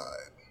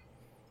outside.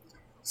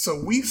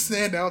 So we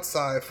stand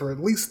outside for at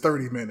least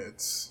 30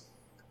 minutes,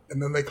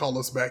 and then they call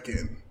us back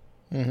in.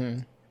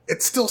 Mm-hmm.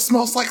 It still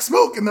smells like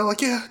smoke, and they're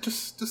like, "Yeah,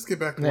 just get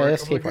back to work."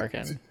 Just keep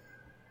working.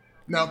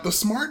 Now, the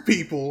smart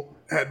people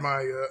at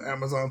my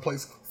Amazon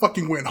place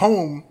fucking went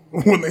home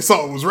when they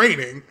saw it was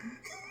raining.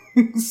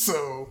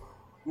 So,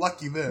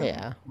 lucky them.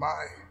 Yeah.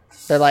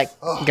 They're like,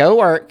 go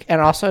work and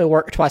also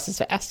work twice as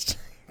fast.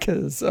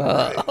 Because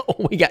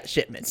we got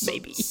shipments,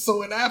 baby.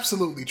 So it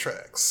absolutely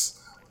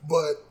tracks.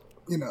 But,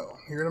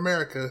 here in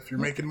America, if you're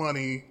making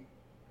money,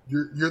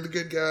 you're the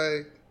good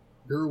guy,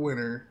 you're a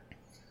winner.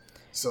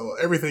 So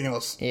everything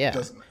else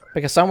doesn't matter.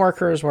 Because some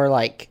workers were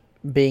like,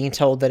 being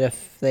told that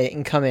if they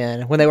didn't come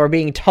in, when they were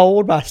being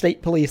told by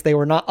state police they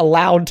were not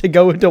allowed to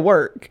go into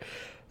work,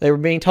 they were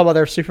being told by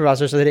their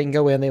supervisors that they didn't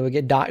go in, they would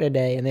get docked a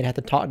day and they'd have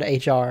to talk to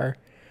HR.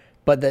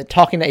 But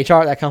talking to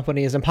HR at that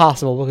company is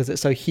impossible because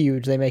it's so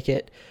huge. They make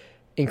it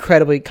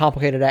incredibly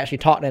complicated to actually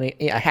talk to an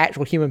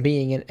actual human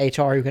being in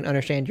HR who can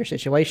understand your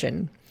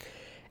situation.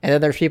 And then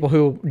there's people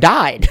who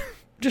died,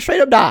 just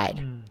straight up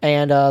died,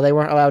 and they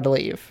weren't allowed to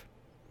leave.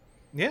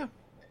 Yeah.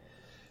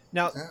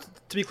 Now,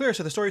 to be clear,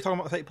 so the story you're talking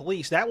about the state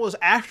police, that was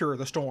after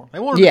the storm. They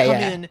wanted to come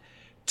in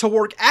to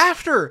work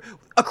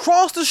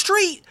across the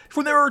street,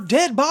 when there are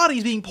dead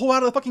bodies being pulled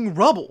out of the fucking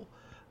rubble.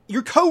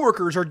 Your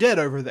coworkers are dead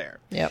over there.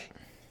 Yep.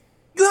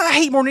 You know what I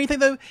hate more than anything,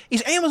 though?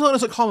 Is Amazon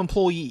doesn't call them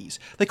employees.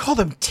 They call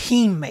them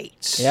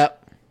teammates.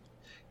 Yep.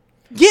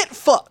 Get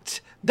fucked.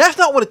 That's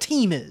not what a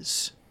team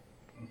is.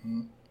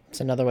 Mm-hmm.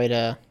 It's another way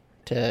to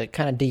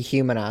kind of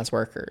dehumanize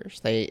workers.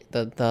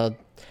 The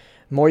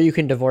more you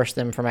can divorce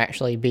them from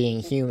actually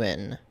being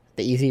human,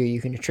 the easier you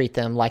can treat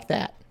them like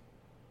that.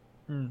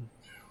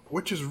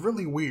 Which is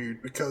really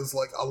weird because,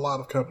 like, a lot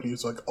of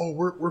companies are like, oh,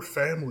 we're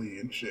family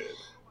and shit.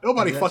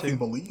 Nobody fucking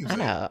believes it. I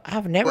know.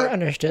 I've never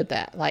understood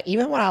that. Like,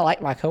 even when I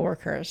like my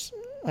coworkers,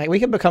 like, we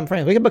can become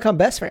friends. We can become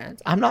best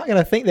friends. I'm not going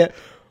to think that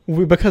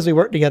because we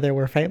work together,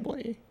 we're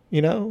family.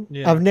 Yeah.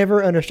 I've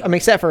never understood. I mean,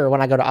 except for when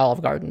I go to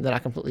Olive Garden, then I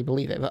completely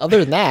believe it. But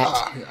other than that,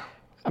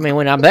 I mean,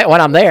 when I'm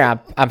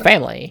there, I'm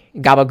family.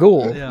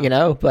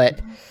 Gabagool, But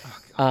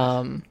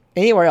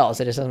anywhere else,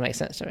 it just doesn't make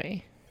sense to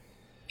me.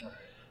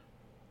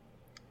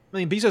 I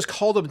mean, Bezos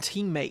called them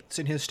teammates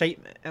in his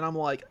statement. And I'm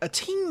like, a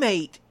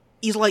teammate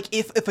is like,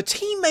 if a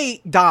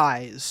teammate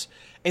dies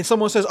and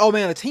someone says, oh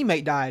man, a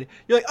teammate died,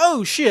 you're like,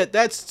 oh shit,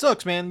 that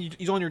sucks, man.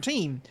 He's on your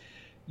team.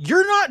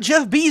 You're not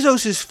Jeff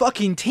Bezos'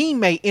 fucking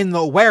teammate in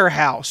the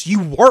warehouse. You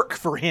work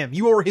for him.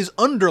 You are his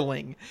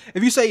underling.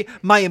 If you say,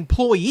 my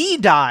employee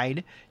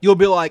died, you'll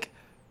be like,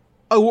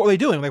 oh, what are they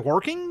doing? Are they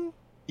working?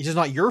 Is this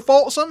not your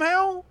fault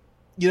somehow?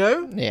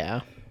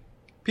 Yeah.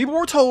 People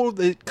were told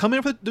that come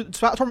in for the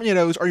spot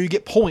tornadoes or you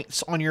get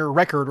points on your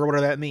record or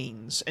whatever that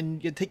means.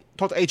 And you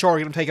talk to HR,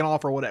 get them taken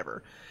off or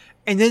whatever.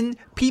 and then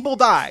people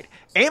died.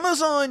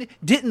 Amazon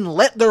didn't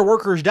let their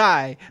workers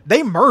die;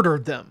 they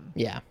murdered them.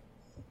 Yeah.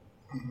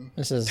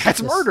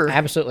 That's murder.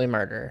 Absolutely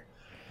murder.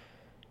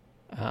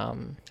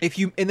 If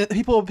you and then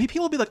people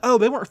will be like, "Oh,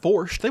 they weren't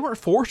forced. They weren't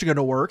forced to go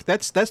to work.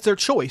 That's their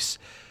choice."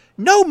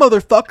 No,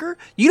 motherfucker.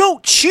 You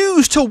don't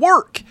choose to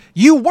work.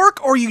 You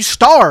work or you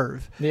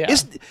starve. Yeah.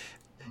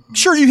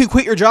 Sure, you can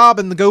quit your job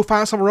and go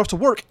find somewhere else to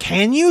work.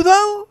 Can you,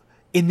 though?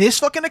 In this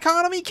fucking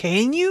economy,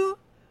 can you?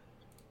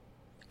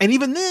 And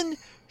even then,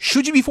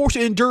 should you be forced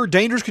to endure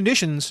dangerous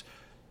conditions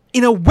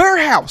in a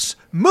warehouse,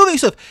 moving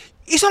stuff?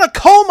 It's not a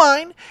coal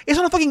mine. It's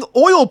not a fucking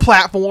oil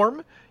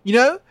platform. You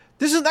know?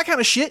 This isn't that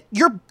kind of shit.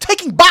 You're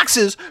taking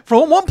boxes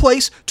from one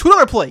place to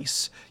another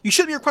place. You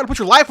shouldn't be required to put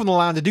your life on the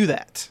line to do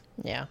that.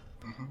 Yeah.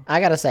 I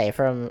gotta say,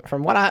 from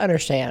what I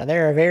understand,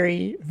 there are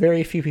very,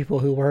 very few people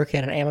who work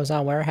in an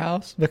Amazon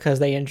warehouse because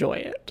they enjoy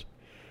it.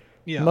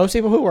 Yeah. Most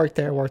people who work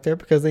there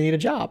because they need a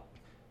job.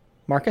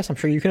 Marcus, I'm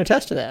sure you can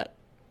attest to that.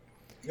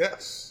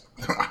 Yes.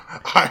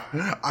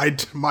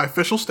 My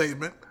official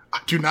statement, I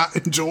do not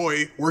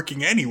enjoy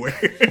working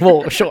anywhere.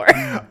 Well, sure.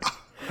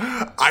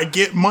 I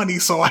get money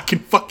so I can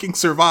fucking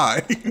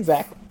survive.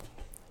 Exactly.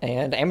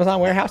 And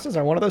Amazon warehouses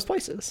are one of those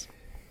places.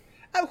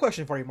 I have a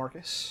question for you,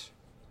 Marcus.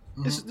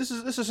 This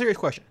is a serious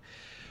question.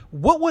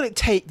 What would it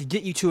take to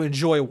get you to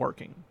enjoy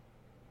working?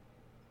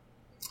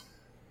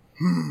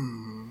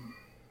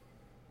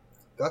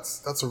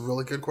 That's a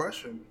really good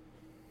question.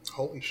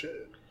 Holy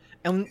shit.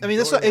 And I mean,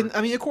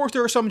 of course,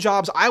 there are some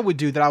jobs I would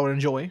do that I would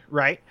enjoy,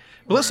 right?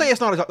 But let's say it's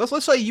not a job.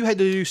 Let's say you had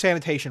to do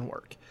sanitation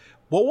work.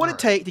 What would it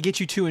take to get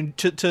you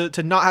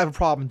to not have a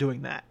problem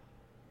doing that?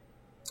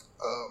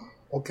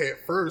 Okay,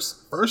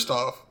 first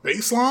off,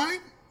 baseline,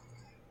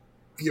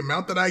 the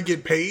amount that I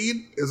get paid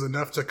is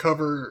enough to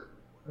cover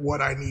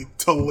what I need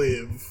to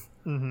live.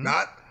 Mm-hmm.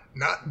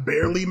 Not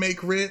barely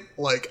make rent.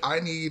 Like, I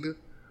need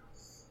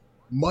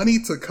money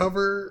to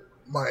cover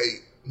my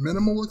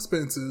minimal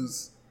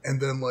expenses and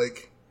then,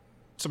 like,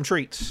 some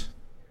treats.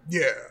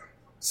 Yeah.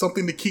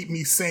 Something to keep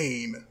me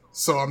sane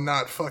so I'm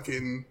not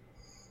fucking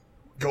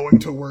going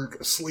to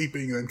work,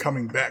 sleeping, and then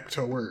coming back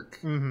to work.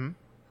 Mm-hmm.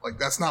 Like,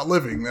 that's not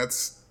living.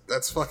 That's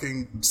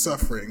fucking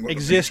suffering.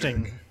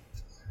 Existing.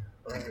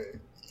 Right.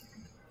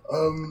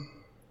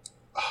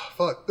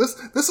 Fuck.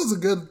 This is a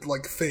good,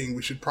 like, thing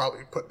we should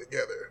probably put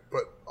together.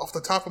 But off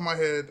the top of my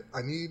head,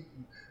 I need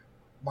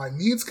my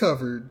needs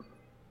covered.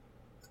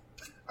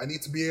 I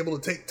need to be able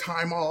to take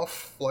time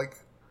off, like,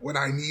 when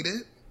I need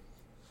it.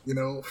 You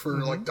know,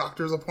 for, like,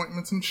 doctor's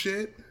appointments and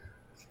shit.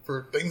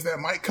 For things that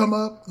might come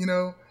up, you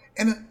know.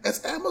 And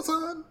as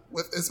Amazon,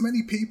 with as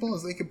many people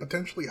as they could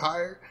potentially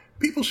hire,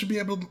 people should be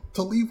able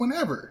to leave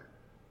whenever.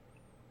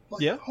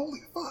 Like, yeah.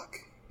 Holy fuck.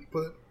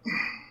 But,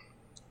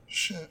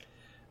 shit.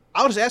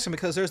 I was just asking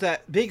because there's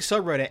that big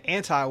subreddit,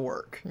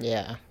 anti-work.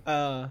 Yeah.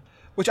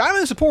 Which I'm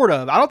in support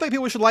of. I don't think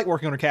people should like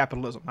working under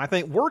capitalism. I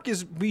think work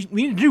is... We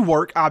need to do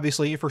work,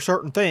 obviously, for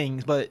certain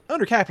things, but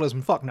under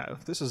capitalism, fuck no.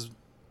 This is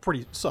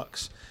pretty...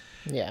 sucks.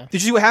 Yeah.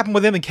 Did you see what happened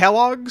with them in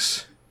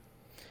Kellogg's?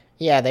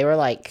 Yeah, they were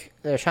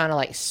trying to,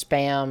 like,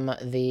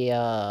 spam the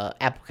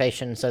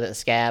application so that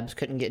scabs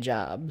couldn't get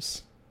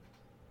jobs.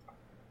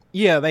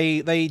 Yeah,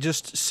 they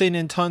just send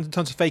in tons and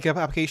tons of fake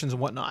applications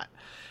and whatnot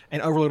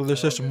and overloaded their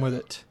system with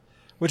it.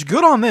 Which,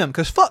 good on them,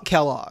 because fuck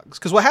Kellogg's.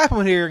 Because what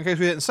happened here, in case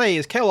we didn't say,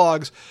 is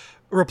Kellogg's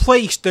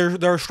replaced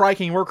their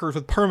striking workers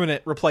with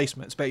permanent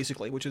replacements,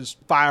 basically, which is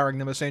firing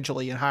them,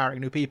 essentially, and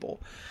hiring new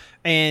people,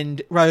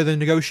 and rather than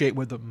negotiate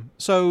with them.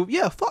 So,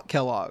 yeah, fuck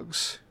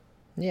Kellogg's.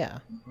 Yeah.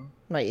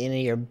 Like,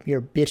 your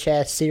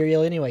bitch-ass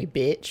cereal anyway,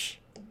 bitch.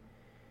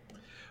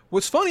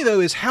 What's funny, though,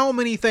 is how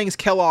many things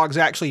Kellogg's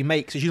actually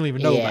makes that you don't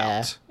even know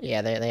about.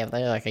 Yeah, they're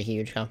like a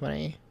huge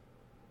company.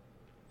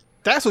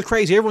 That's what's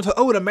crazy. Everyone's like,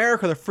 oh, in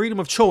America, the freedom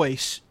of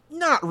choice.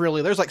 Not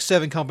really. There's like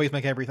 7 companies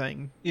make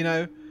everything, you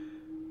know?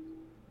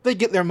 They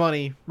get their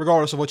money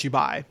regardless of what you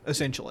buy,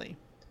 essentially.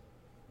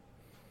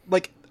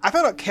 Like, I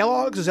found out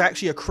Kellogg's is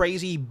actually a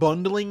crazy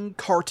bundling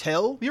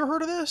cartel. Have you ever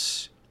heard of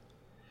this?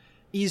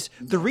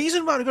 The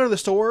reason why I go to the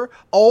store,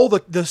 all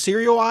the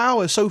cereal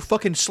aisle is so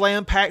fucking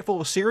slam-packed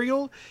full of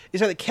cereal, is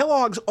that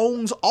Kellogg's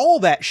owns all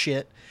that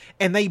shit,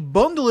 and they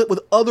bundle it with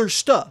other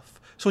stuff.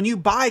 So when you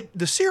buy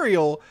the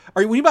cereal,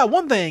 or when you buy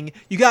one thing,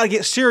 you got to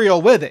get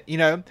cereal with it, you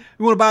know?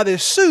 You want to buy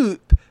this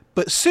soup,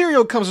 but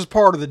cereal comes as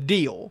part of the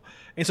deal.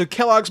 And so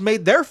Kellogg's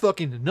made their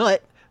fucking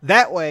nut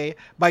that way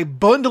by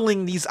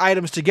bundling these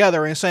items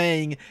together and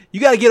saying, you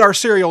got to get our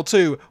cereal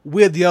too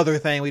with the other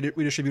thing we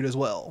distribute as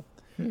well.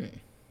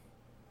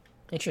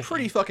 Interesting.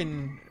 Pretty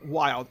fucking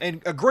wild.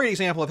 And a great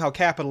example of how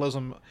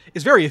capitalism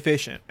is very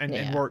efficient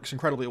and works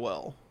incredibly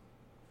well.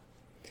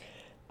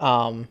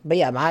 But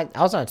yeah,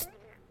 I was going to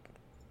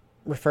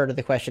refer to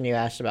the question you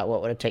asked about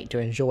what would it take to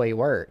enjoy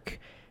work.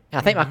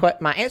 And I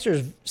think my answer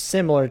is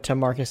similar to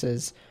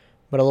Marcus's,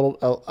 but a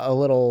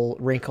little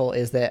wrinkle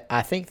is that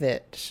I think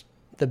that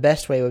the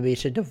best way would be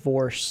to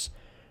divorce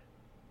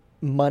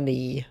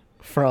money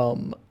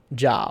from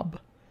job.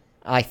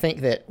 I think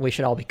that we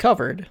should all be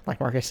covered, like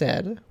Marcus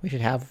said. We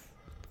should have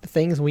the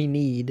things we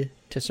need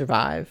to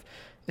survive,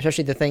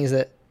 especially the things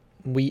that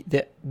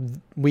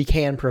we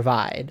can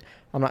provide.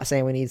 I'm not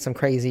saying we need some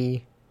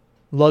crazy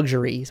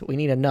luxuries. We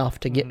need enough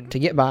to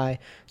get by,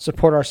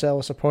 support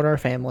ourselves, support our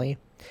family,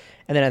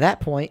 and then at that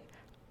point,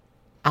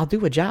 I'll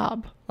do a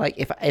job. Like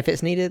if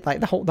it's needed,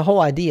 like the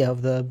whole idea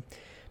of the,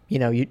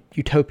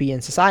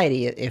 utopian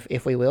society,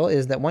 if we will,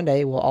 is that one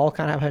day we'll all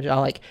kind of have a job.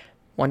 Like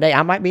one day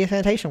I might be a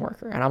sanitation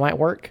worker and I might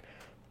work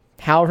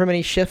however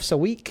many shifts a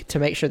week to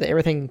make sure that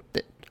everything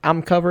that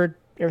I'm covered,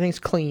 everything's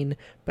clean.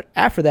 But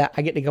after that,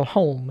 I get to go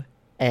home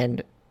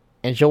and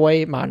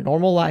enjoy my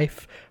normal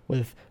life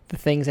with the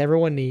things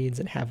everyone needs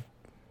and have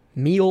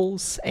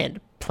meals and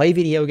play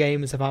video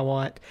games if I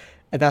want.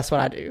 And that's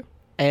what I do.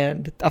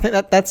 And I think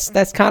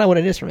that's kind of what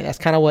it is for me. That's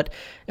kind of what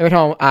every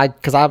time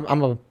because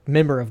I'm a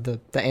member of the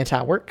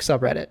anti-work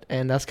subreddit,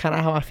 and that's kind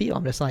of how I feel.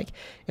 I'm just like,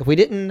 if we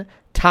didn't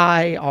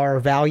tie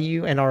our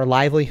value and our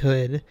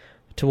livelihood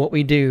to what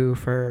we do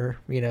for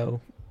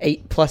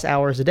 8+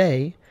 hours a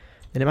day,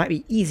 then it might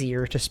be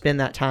easier to spend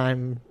that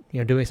time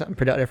doing something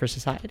productive for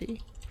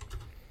society.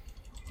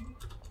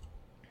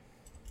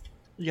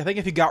 Yeah, I think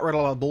if you got rid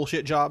of a lot of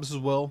bullshit jobs as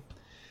well,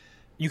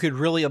 you could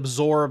really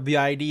absorb the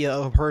idea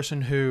of a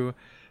person who,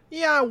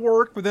 yeah, I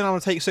work, but then I'm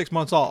going to take 6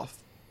 months off.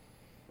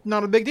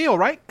 Not a big deal,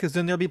 right? Because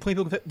then there'll be plenty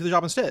of people who do the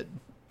job instead.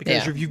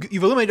 Because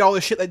you've eliminated all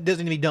this shit that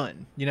doesn't need to be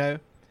done,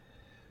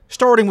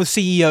 Starting with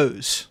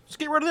CEOs. Just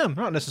get rid of them.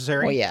 Not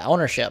necessary. Well, yeah,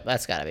 ownership,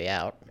 that's got to be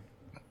out.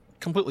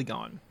 Completely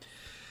gone.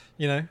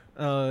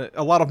 A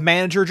lot of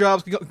manager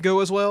jobs go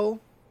as well.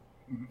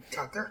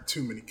 God, there are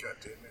too many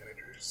goddamn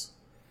managers.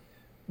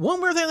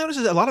 One weird thing I noticed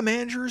is that a lot of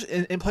managers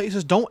in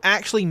places don't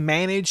actually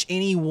manage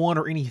anyone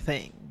or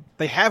anything.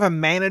 They have a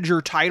manager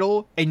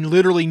title and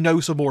literally no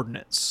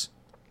subordinates.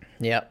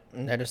 Yep.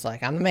 And they're just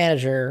like, I'm the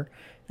manager.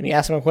 And you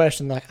ask them a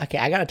question, like, okay,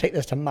 I got to take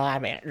this to my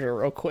manager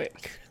real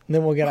quick. And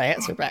then we'll get an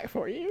answer back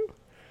for you.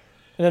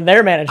 And then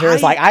their manager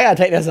is like, I got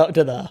to take this up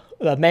to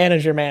the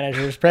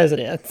manager's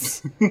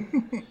presidents.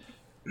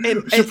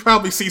 You should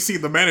probably CC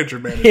the manager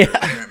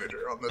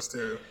on this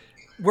too.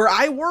 Where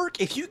I work,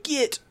 if you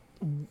get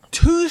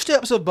 2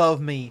 steps above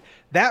me,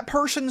 that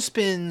person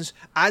spends,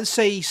 I'd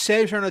say,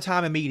 70% of the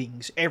time in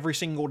meetings every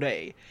single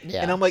day.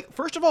 Yeah. And I'm like,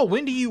 first of all,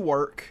 when do you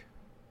work?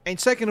 And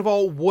second of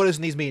all, what is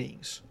in these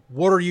meetings?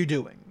 What are you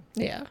doing?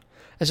 Yeah.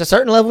 There's a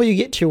certain level you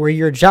get to where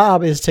your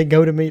job is to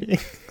go to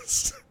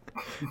meetings.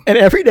 And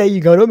every day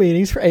you go to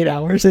meetings for 8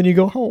 hours and you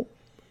go home.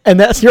 And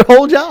that's your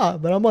whole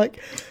job. And I'm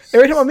like,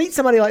 every time I meet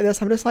somebody like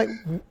this, I'm just like,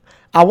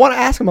 I want to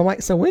ask them, I'm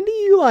like, so when do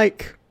you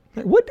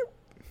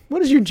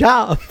what is your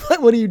job?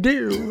 What do you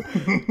do?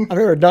 I've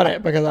never done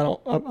it because I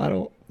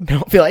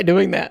don't feel like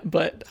doing that,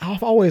 but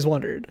I've always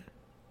wondered.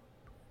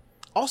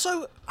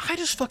 Also, I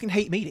just fucking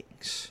hate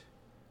meetings.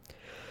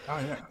 Oh,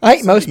 yeah. I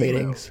hate most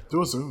meetings.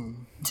 Do a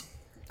Zoom.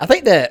 I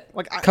think that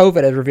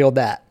COVID has revealed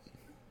that.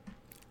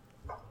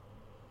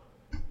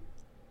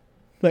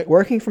 Like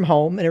working from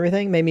home and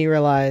everything made me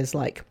realize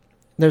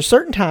there's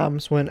certain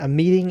times when a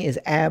meeting is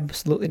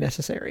absolutely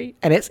necessary,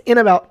 and it's in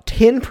about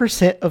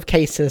 10% of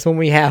cases when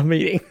we have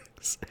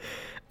meetings.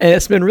 And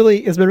it's been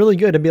really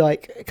good to be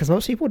like, because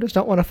most people just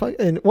don't want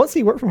to and once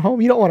you work from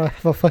home, you don't want to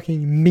have a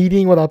fucking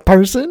meeting with a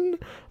person.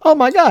 Oh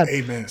my God.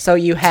 Amen. So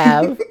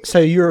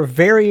you're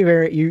very,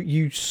 very,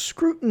 you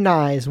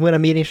scrutinize when a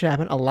meeting should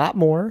happen a lot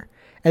more.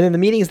 And then the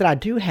meetings that I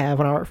do have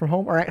when I work from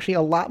home are actually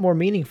a lot more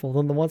meaningful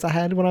than the ones I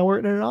had when I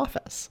worked in an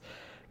office.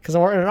 Because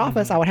when I worked in an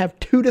office, I would have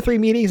 2 to 3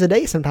 meetings a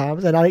day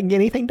sometimes, and I didn't get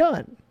anything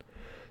done.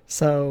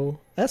 So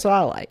that's what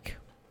I like.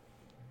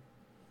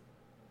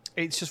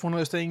 It's just one of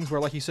those things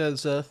where, like you said,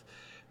 Seth,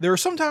 there are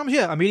sometimes,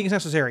 a meeting is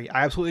necessary.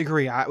 I absolutely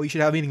agree. We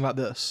should have a meeting about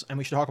this, and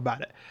we should talk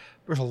about it.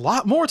 There's a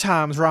lot more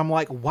times where I'm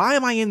like, why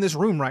am I in this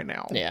room right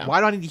now? Yeah.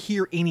 Why do I need to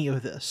hear any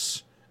of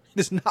this? It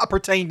does not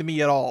pertain to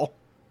me at all.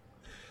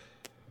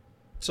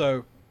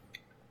 So,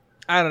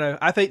 I don't know.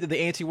 I think that the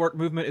anti-work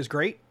movement is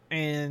great,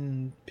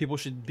 and people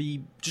should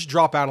just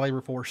drop out of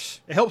labor force.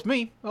 It helps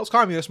me. It helps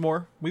communists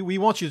more. We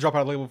want you to drop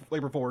out of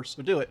labor force,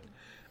 so do it.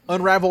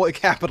 Unravel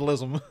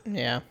capitalism.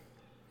 Yeah.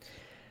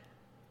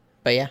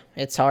 But yeah,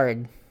 it's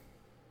hard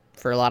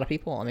for a lot of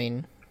people. I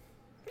mean,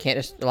 a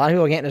lot of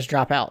people can't just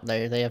drop out.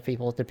 They have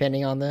people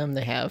depending on them.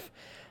 They have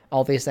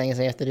all these things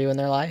they have to do in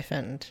their life,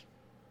 and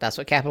that's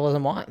what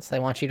capitalism wants. They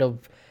want you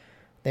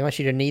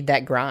to need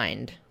that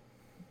grind.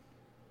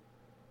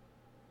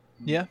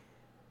 Yeah.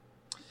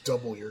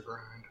 Double your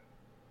grind.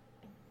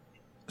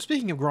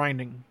 Speaking of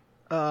grinding,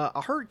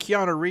 I heard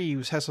Keanu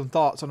Reeves has some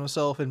thoughts on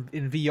himself in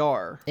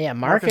VR. Yeah,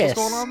 Marcus. What's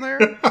going on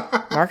there?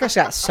 Marcus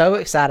got so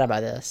excited by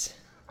this.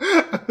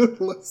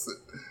 Listen.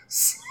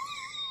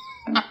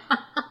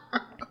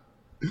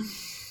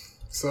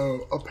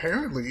 So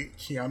apparently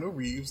Keanu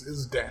Reeves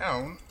is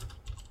down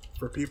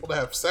for people to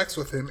have sex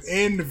with him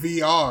in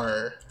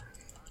VR.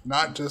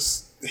 Not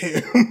just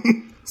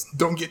him.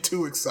 Don't get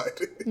too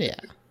excited. Yeah.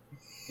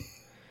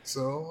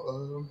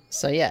 So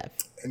yeah.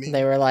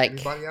 They were like,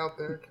 anybody out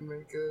there can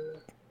make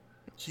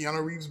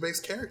Keanu Reeves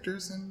based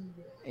characters and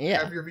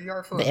have your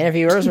VR fun. The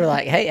interviewers were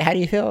like, hey, how do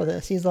you feel with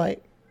this? He's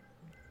like,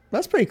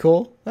 that's pretty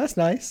cool. That's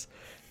nice.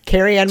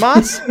 Carrie Ann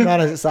Moss,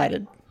 not as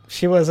excited.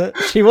 She wasn't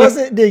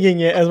digging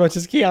it as much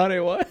as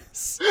Keanu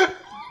was.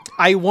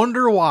 I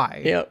wonder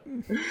why. Yep.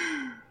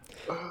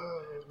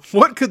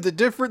 What could the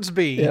difference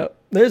be? Yep.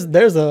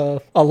 There's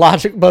a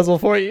logic puzzle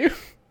for you.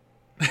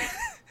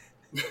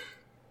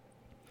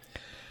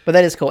 But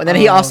that is cool. And then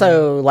he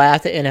also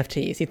laughed at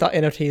NFTs. He thought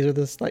NFTs were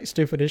this like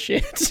stupid as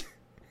shit.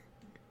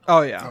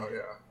 Oh yeah. Oh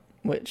yeah.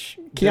 Which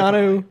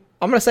Keanu,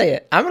 I'm gonna say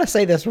it. I'm gonna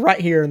say this right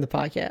here in the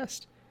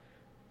podcast.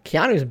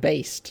 Keanu's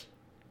based.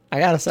 I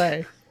gotta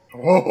say,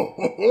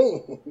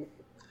 Whoa.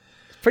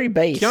 pretty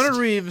based.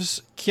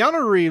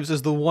 Keanu Reeves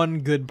is the one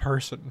good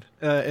person.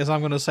 As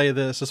I'm gonna say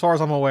this, as far as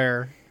I'm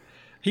aware,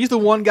 he's the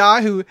one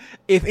guy who,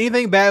 if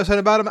anything bad was said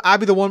about him, I'd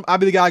be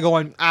the guy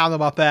going, I don't know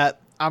about that.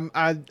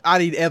 I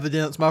need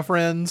evidence, my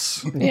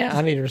friends. Yeah,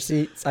 I need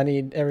receipts. I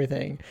need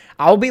everything.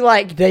 I'll be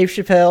like Dave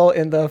Chappelle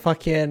in the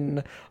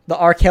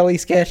R. Kelly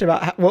sketch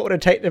about what would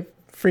it take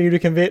for you to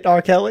convict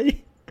R.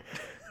 Kelly.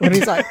 When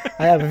he's like,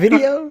 I have a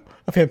video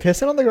of him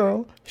pissing on the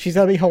girl. She's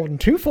got to be holding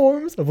 2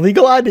 forms of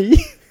legal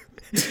ID.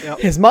 Yep.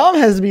 His mom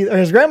has to be, or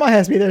his grandma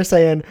has to be there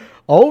saying,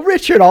 "Oh,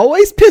 Richard,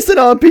 always pissing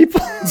on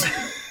people."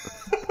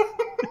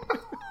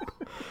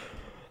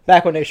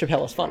 Back when Dave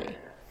Chappelle was funny.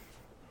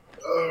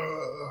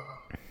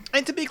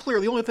 And to be clear,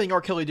 the only thing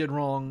R. Kelly did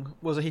wrong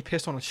was that he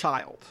pissed on a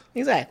child.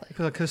 Exactly.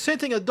 Because a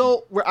consenting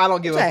adult, where I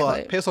don't give a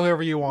Exactly. fuck. Piss on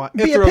whoever you want.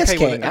 Be If a they're piss okay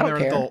with king. it I and don't they're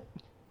an care. adult.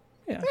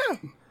 Yeah. Yeah,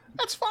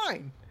 that's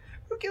fine.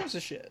 Who gives a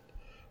shit?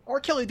 R.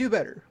 Kelly, do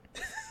better.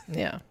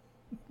 Yeah.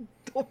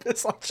 Don't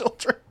piss on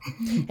children.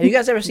 Have you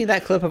guys ever seen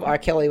that clip of R.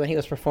 Kelly when he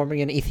was performing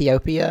in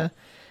Ethiopia?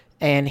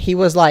 And he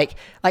was like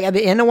at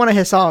the end of one of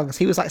his songs,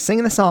 he was like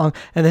singing the song,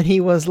 and then he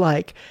was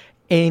like,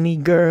 "Any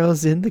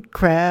girls in the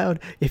crowd,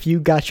 if you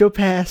got your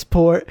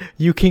passport,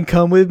 you can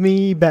come with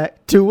me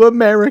back to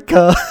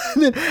America."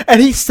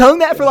 And he sung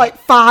that for like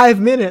 5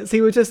 minutes.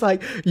 He was just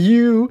like,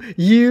 you,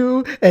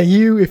 and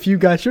you, if you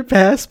got your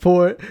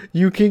passport,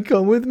 you can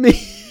come with me.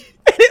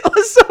 And it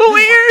was so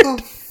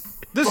weird.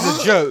 This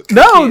is a joke.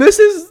 No, this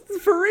is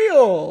for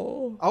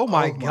real. Oh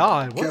my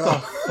god, what the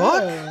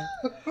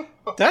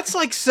fuck? That's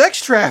like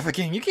sex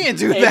trafficking. You can't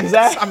do that.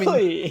 Exactly. I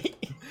mean,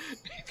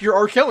 if you're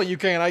R. Kelly, you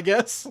can, I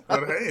guess.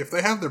 But hey, if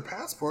they have their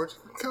passports,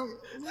 come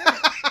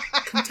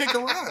take a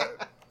ride.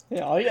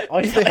 Yeah, all They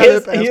have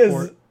their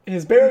passport.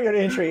 his barrier to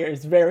entry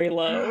is very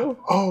low.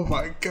 Oh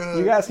my god.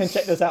 You guys can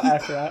check this out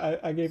after.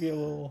 I gave you a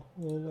little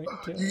link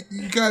to it.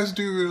 You guys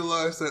do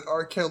realize that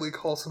R. Kelly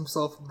calls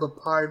himself the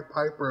Pied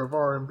Piper of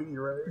R&B,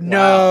 right?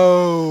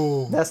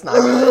 No. That's not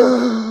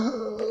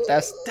good.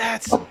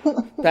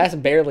 That's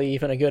barely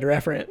even a good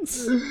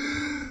reference.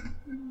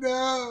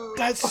 No.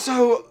 That's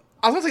so.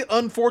 I was gonna say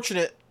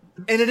unfortunate,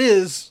 and it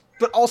is,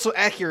 but also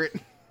accurate.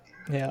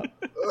 Yeah.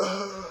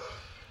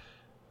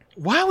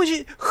 Why would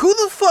you? Who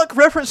the fuck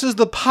references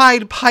the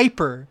Pied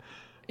Piper?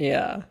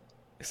 Yeah.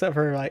 Except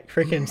for like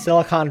freaking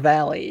Silicon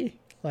Valley.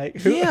 Like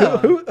who Yeah.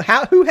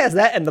 who has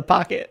that in the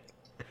pocket?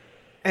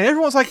 And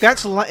everyone's like,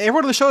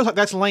 everyone on the show is like,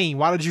 that's lame.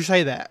 Why did you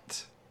say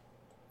that?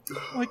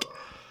 Like,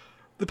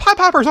 the Pied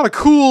Piper is not a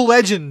cool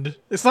legend.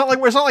 It's not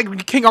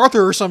like King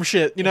Arthur or some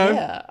shit, you know?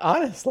 Yeah,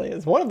 honestly,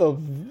 it's one of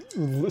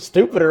the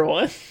stupider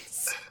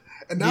ones.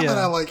 And now Yeah.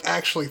 that I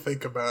actually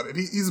think about it,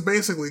 he's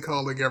basically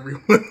calling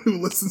everyone who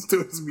listens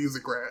to his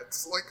music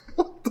rats. Like,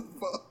 what the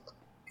fuck?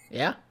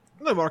 Yeah.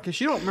 No,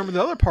 Marcus, you don't remember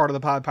the other part of the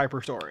Pied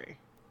Piper story.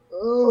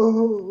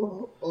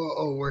 Oh,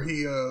 where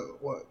he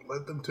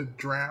led them to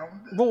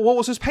drown? Well, what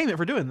was his payment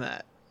for doing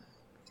that?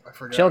 I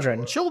forgot.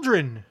 Children.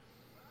 Children.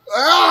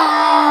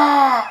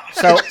 Ah!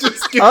 So It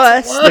just gets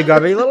us, worse. the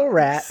grubby little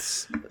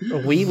rats,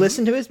 we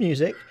listen to his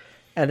music,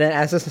 and then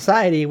as a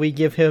society, we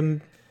give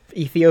him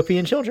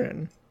Ethiopian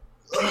children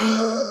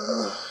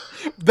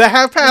That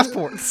have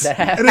passports. that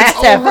have, And it's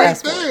have to have all right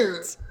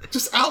passports. there.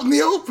 Just out in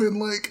the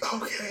open,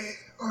 okay,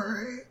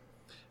 alright.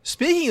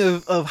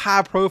 Speaking of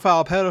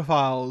high-profile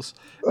pedophiles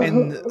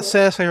and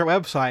Seth's favorite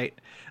website,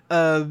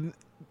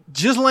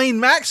 Ghislaine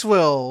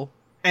Maxwell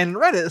and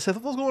Reddit, Seth,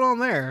 what's going on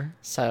there?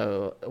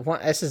 So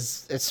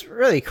it's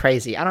really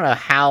crazy. I don't know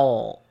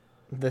how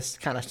this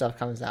kind of stuff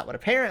comes out, but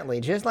apparently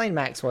Ghislaine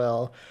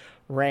Maxwell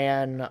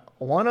ran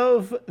one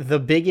of the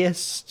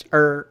biggest,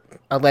 or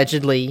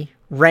allegedly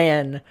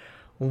ran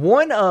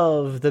one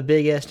of the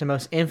biggest and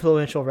most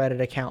influential Reddit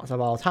accounts of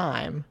all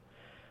time.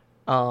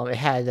 It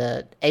had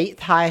the 8th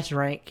highest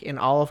rank in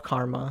all of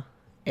Karma.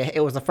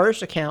 It was the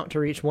first account to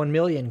reach 1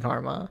 million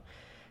Karma,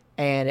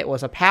 and it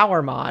was a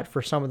power mod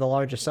for some of the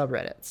largest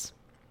subreddits.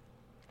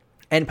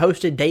 And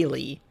posted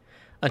daily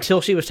until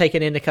she was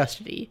taken into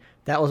custody.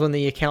 That was when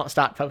the account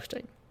stopped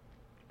posting.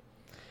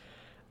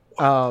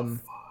 And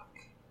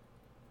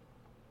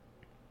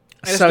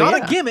it's So, not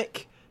yeah. a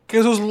gimmick,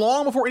 because it was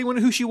long before anyone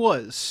knew who she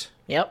was.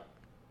 Yep.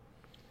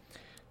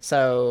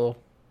 So,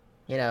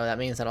 that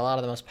means that a lot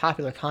of the most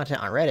popular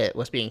content on Reddit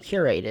was being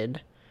curated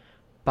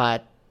by a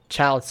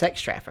child sex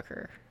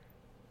trafficker.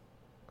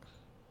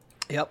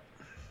 Yep.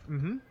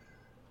 Mm-hmm.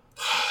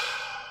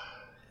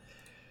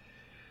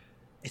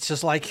 It's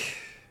just like,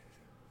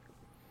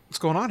 what's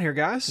going on here,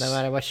 guys? No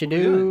matter what you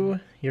do,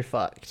 you're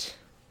fucked.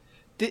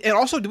 And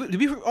also, did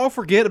we all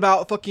forget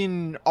about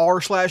fucking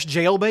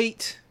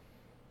r/jailbait?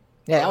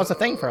 Yeah, that was a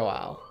thing for a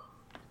while.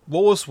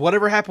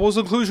 Whatever happened? What was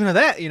the conclusion of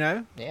that? You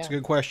know, Yeah. it's a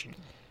good question.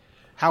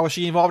 How was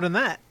she involved in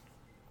that?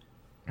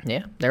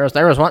 Yeah, there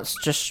was once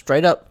just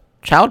straight up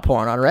child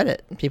porn on Reddit.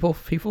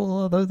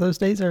 People, those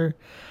days are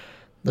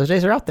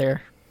out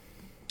there.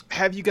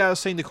 Have you guys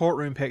seen the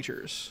courtroom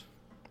pictures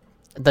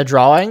The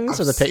drawings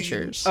or the I've seen-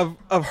 pictures?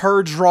 of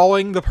her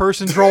drawing the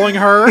person drawing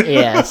her?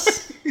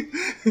 Yes.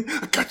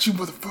 I got you,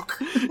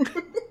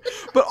 motherfucker.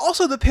 But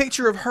also the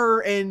picture of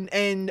her and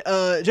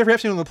Jeffrey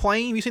Epstein on the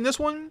plane. Have you seen this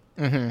one?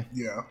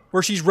 Yeah.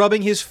 Where she's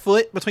rubbing his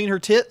foot between her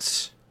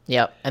tits?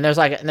 Yep. And there's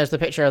the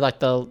picture of like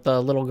the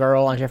little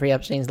girl on Jeffrey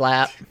Epstein's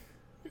lap.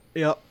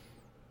 Yep.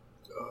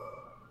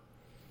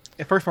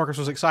 At first, Marcus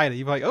was excited.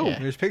 You're like, oh, Yeah.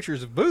 there's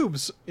pictures of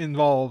boobs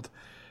involved.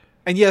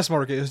 And yes,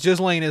 Marcus,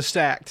 Ghislaine is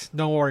stacked.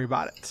 Don't worry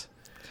about it.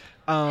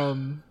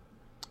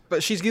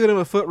 But she's giving him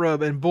a foot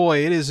rub, and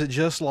boy, it is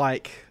just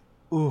like,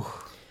 ooh,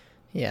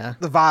 Yeah.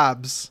 the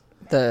vibes.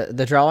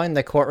 The drawing,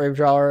 the courtroom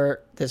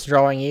drawer that's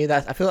drawing you.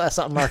 That I feel like that's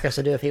something Marcus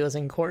would do if he was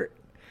in court.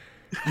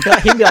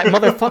 He'd be like,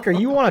 "Motherfucker,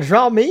 you want to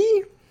draw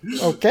me?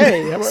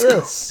 Okay, how about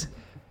this?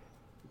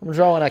 I'm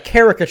drawing a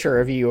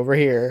caricature of you over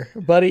here,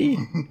 buddy."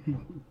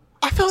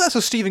 I feel that's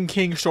a Stephen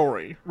King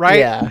story, right?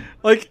 Yeah.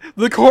 Like,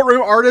 the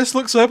courtroom artist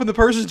looks up and the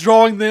person's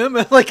drawing them,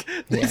 and like,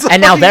 it's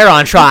And now like- they're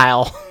on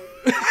trial.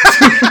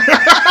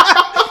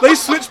 they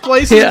switch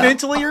places Yeah.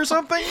 mentally or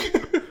something.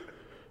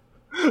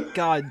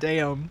 God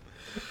damn.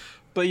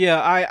 But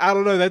yeah, I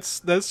don't know. That's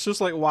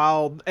just like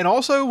wild. And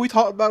also, we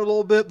talked about it a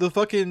little bit.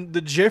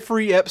 The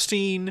Jeffrey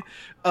Epstein,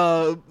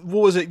 what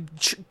was it?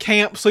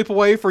 Camp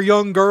sleepaway for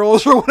young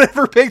girls or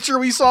whatever picture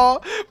we saw,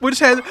 which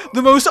had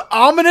the most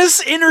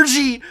ominous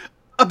energy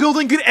a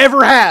building could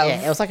ever have.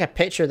 Yeah, it was like a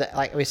picture that,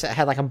 like we said,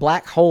 had like a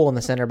black hole in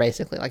the center.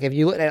 Basically, like if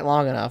you looked at it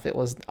long enough, it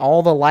was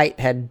all the light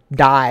had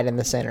died in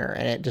the center,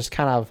 and it just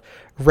kind of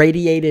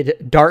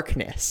radiated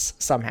darkness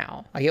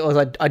somehow. Like it was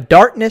a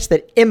darkness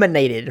that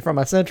emanated from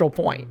a central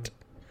point.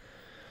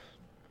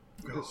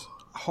 It's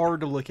hard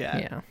to look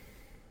at. Yeah.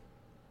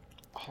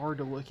 Hard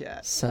to look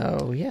at.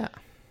 So yeah.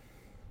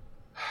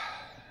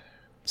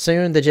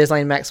 Soon, the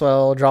Ghislaine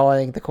Maxwell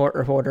drawing the court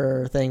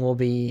reporter thing will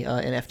be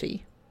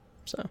NFT.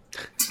 So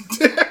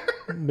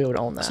we would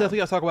own that. Seth, we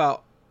gotta talk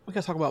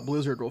about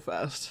Blizzard real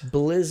fast.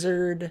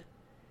 Blizzard,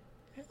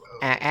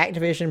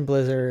 Activision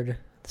Blizzard,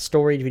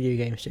 storied video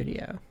game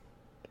studio.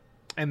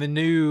 And the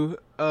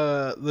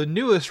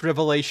newest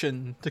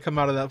revelation to come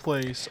out of that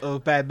place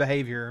of bad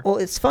behavior. Well,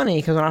 it's funny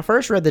because when I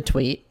first read the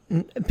tweet,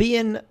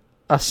 being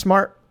a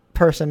smart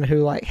person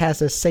who like has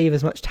to save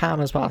as much time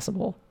as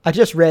possible, I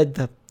just read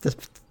the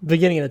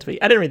beginning of the tweet.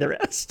 I didn't read the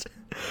rest,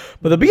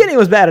 but the beginning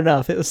was bad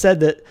enough. It was said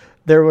that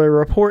there were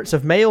reports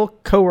of male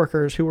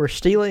coworkers who were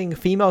stealing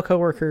female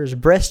coworkers'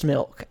 breast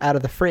milk out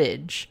of the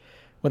fridge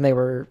when they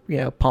were,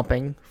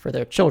 pumping for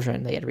their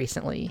children they had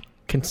recently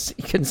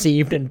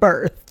conceived and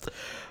birthed.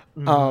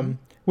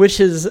 Which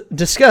is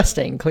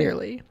disgusting,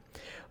 clearly.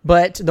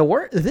 But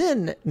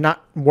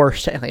not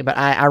worse technically, but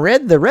I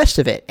read the rest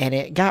of it, and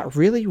it got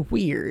really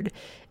weird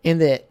in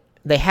that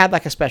they had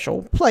like a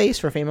special place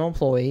for female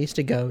employees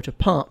to go to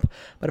pump,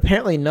 but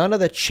apparently none of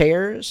the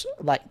chairs,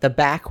 like the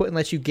back wouldn't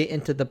let you get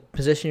into the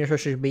position you're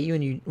supposed to be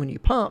when you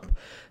pump,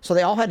 so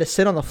they all had to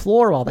sit on the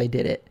floor while they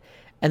did it.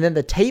 And then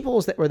the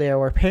tables that were there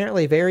were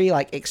apparently very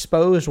like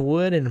exposed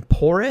wood and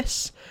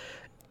porous,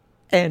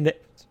 and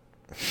it's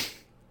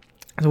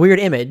a weird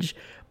image.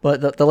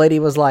 But the lady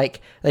was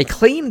like, they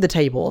cleaned the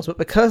tables, but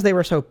because they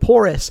were so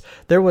porous,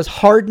 there was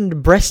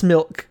hardened breast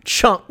milk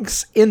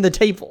chunks in the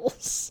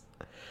tables.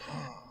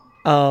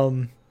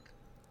 And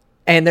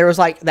there was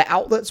like, the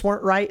outlets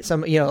weren't right.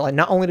 Some, like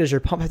not only does your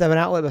pump have to have an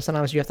outlet, but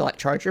sometimes you have to like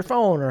charge your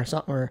phone or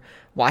something, or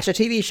watch a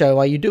TV show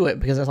while you do it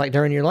because it's like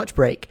during your lunch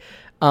break.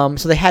 So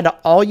they had to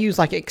all use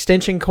like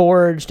extension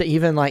cords to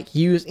even like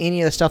use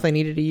any of the stuff they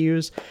needed to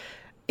use.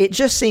 It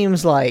just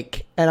seems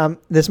like, and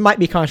this might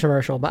be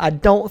controversial, but I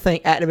don't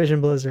think Activision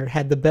Blizzard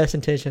had the best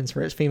intentions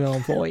for its female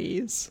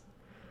employees.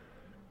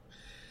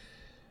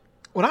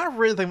 When I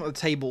read the thing about the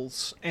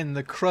tables and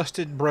the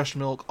crusted breast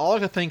milk, all I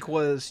could think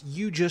was,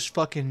 you just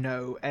fucking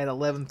know at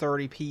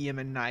 11:30 p.m.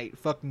 at night,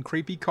 fucking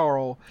creepy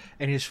Carl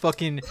and his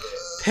fucking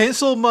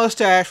pencil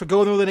mustache would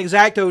go in there with an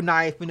X-Acto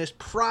knife and just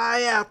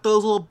pry out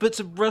those little bits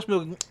of breast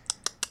milk and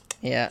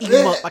Yeah. eat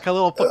them up like a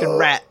little fucking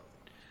rat.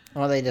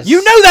 Well, they just, You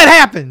know that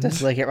happened!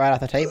 just lick it right off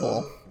the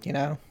table,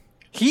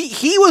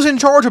 He was in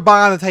charge of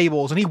buying the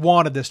tables, and he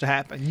wanted this to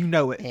happen. You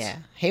know it. Yeah.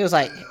 He was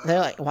like, they're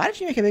like, why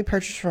did you make a big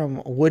purchase from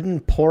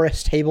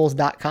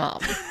woodenporousTables.com?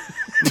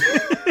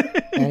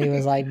 And he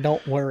was like,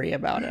 don't worry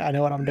about it. I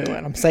know what I'm doing.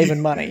 I'm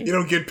saving money. You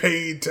don't get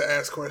paid to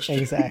ask questions.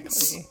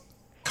 Exactly.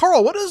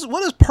 Carl, what is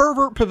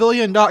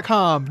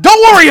pervertpavilion.com?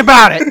 Don't worry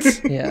about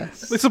it!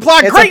 Yes. They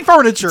supply great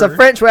furniture. It's a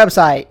French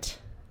website.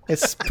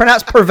 It's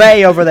pronounced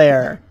Pervert over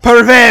there.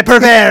 Pervert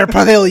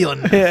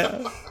Pavilion.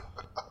 Yeah.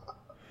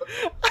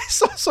 I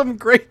saw some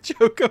great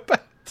joke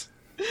about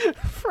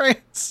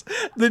France,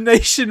 the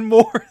nation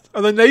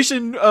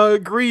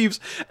grieves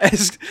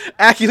as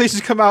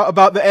accusations come out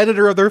about the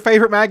editor of their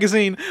favorite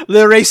magazine,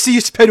 Le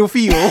Raciste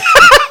Pédophile.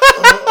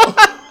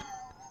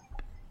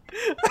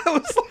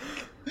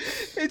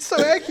 It's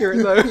so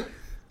accurate, though.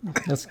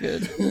 That's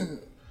good.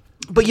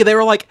 But yeah, they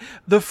were like,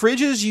 the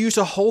fridges used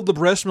to hold the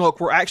breast milk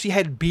were actually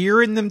had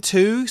beer in them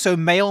too, so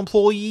male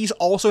employees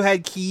also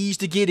had keys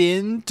to get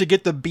in to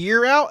get the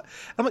beer out.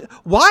 I'm like,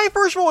 why,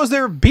 first of all, is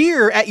there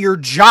beer at your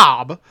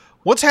job?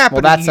 What's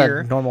happening Well, that's here?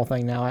 a normal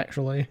thing now,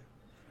 actually.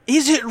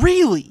 Is it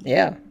really?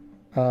 Yeah.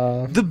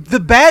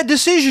 The bad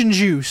decision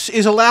juice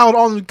is allowed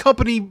on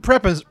company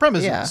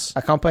premises. Yeah.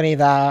 A company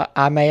that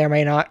I may or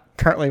may not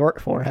currently work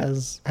for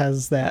has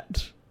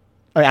that.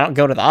 I mean, I don't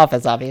go to the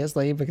office,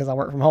 obviously, because I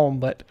work from home,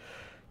 but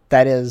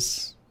that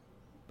is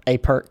a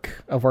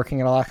perk of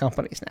working at a lot of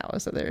companies now,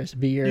 is that there's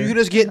beer. You can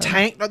just get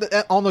tanked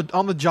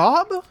on the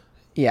job?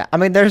 Yeah. I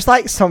mean, there's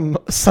like some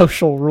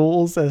social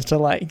rules as to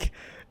like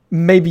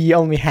maybe you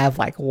only have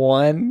like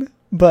one,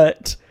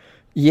 but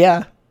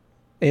yeah,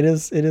 it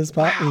is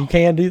wow. You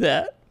can do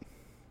that.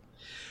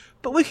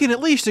 But we can at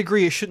least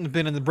agree it shouldn't have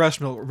been in the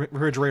breast milk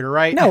refrigerator,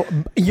 right? No,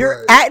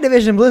 your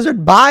Activision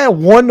Blizzard, buy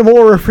one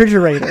more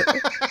refrigerator.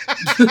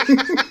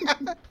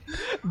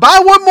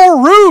 Buy one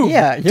more room.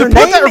 Yeah, to put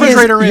that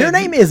refrigerator in. Your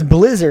name is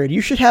Blizzard.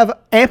 You should have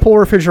ample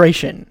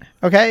refrigeration.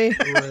 Okay.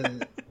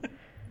 Right.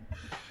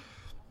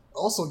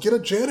 Also, get a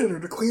janitor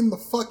to clean the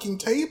fucking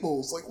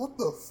tables. Like, what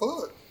the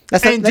fuck?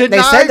 And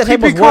deny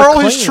Creepy Carl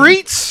his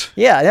treats?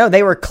 Yeah, no,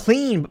 they were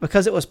clean, but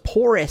because it was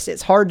porous,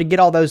 it's hard to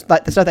get all those,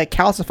 like, the stuff that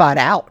calcified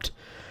out.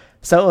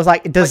 So it was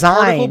like designed.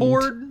 Like particle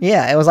board?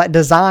 Yeah, it was like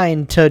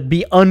designed to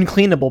be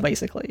uncleanable,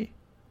 basically.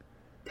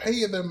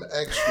 Pay them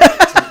extra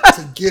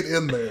to get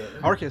in there.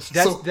 Marcus,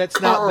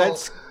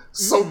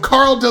 So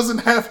Carl doesn't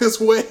have his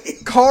way.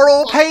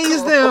 Carl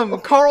pays them.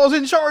 Carl's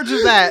in charge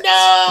of that.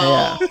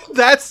 No!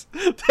 Yeah. This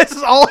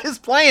is all his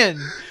plan.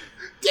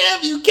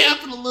 Damn you,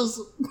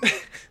 capitalism.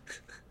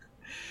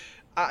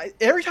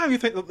 Every time you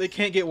think that they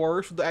can't get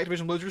worse with the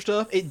Activision Blizzard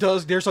stuff, it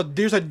does. There's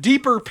a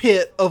deeper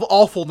pit of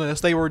awfulness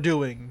they were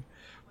doing.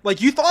 Like,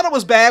 you thought it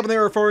was bad when they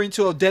were referring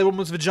to a dead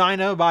woman's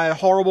vagina by a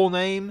horrible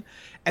name,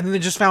 and then they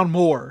just found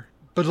more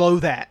below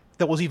that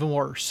was even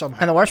worse somehow.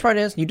 And the worst part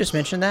is, you just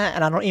mentioned that,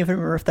 and I don't even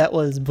remember if that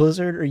was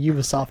Blizzard or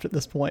Ubisoft at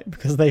this point,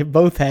 because they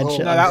both had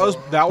shit. No,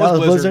 that was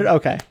Blizzard.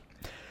 Okay.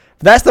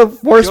 That's the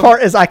worst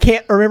part, is I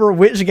can't remember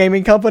which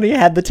gaming company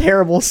had the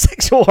terrible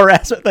sexual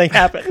harassment thing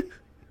happen.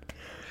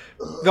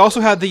 They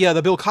also had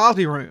the Bill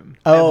Cosby room.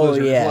 Oh,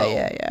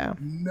 yeah.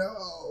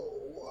 No.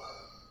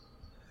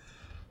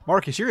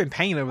 Marcus, you're in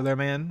pain over there,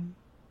 man.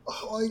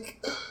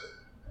 Like,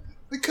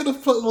 they could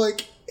have put,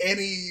 like,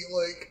 any,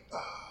 like...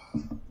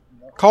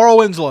 Carl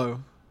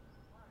Winslow.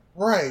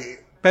 Right.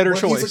 Better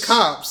choice. He's a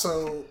cop,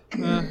 so...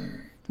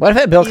 What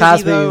if it Bill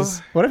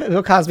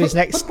Cosby's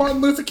next... Put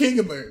Martin Luther King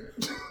in there.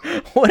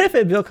 What if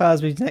at Bill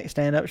Cosby's next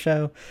stand-up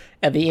show,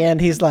 at the end,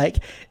 he's like,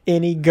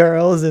 any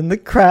girls in the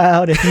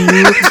crowd, if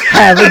you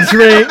have a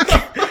drink,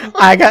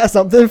 I got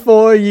something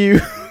for you.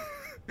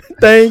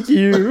 Thank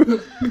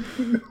you.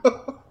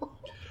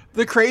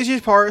 The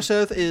craziest part,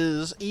 Seth,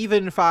 is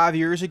even 5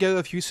 years ago,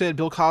 if you said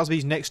Bill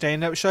Cosby's next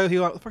stand-up show, he'd be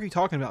like, what the fuck are you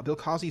talking about? Bill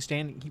Cosby's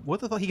standing...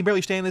 What the fuck? He can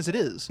barely stand as it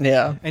is.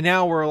 Yeah. And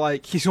now we're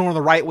like, he's going on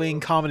the right-wing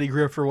comedy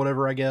grift or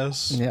whatever, I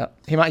guess. Yeah.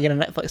 He might get a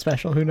Netflix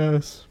special. Who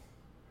knows?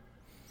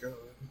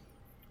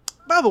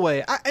 By the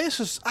way, I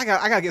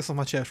gotta get something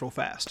on my chest real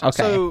fast. Okay.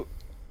 So,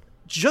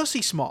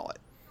 Jussie Smollett.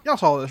 Y'all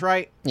saw this,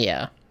 right?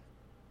 Yeah.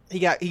 He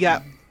got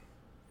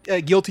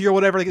guilty or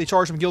whatever. They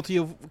charged him guilty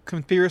of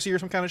conspiracy or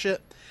some kind of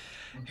shit.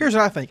 Here's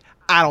what I think.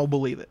 I don't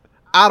believe it.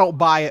 I don't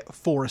buy it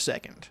for a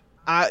second.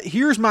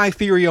 Here's my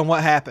theory on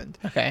what happened.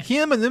 Okay.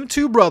 Him and them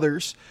two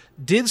brothers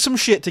did some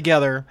shit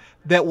together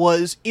that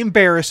was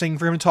embarrassing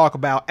for him to talk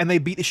about, and they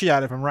beat the shit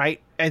out of him, right?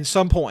 At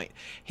some point.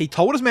 He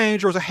told his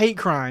manager it was a hate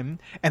crime,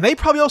 and they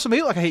probably also made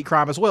it like a hate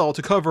crime as well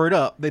to cover it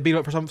up. They beat him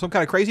up for some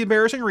kind of crazy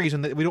embarrassing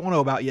reason that we don't know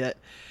about yet.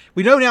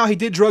 We know now he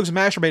did drugs and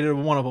masturbated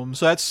with one of them,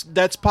 so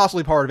that's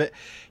possibly part of it.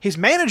 His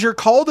manager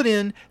called it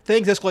in,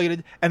 things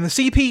escalated, and the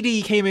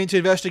CPD came in to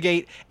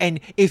investigate, and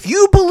if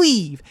you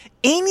believe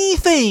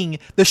anything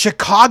the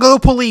Chicago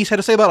police had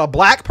to say about a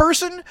black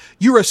person,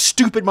 you're a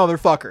stupid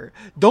motherfucker.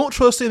 Don't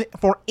trust him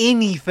for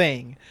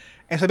anything.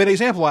 And so they made an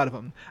example out of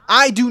him.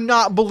 I do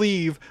not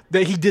believe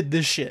that he did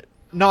this shit.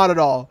 Not at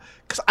all.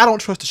 Because I don't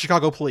trust the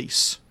Chicago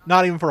police.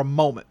 Not even for a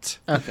moment.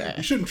 Okay.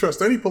 You shouldn't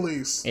trust any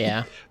police.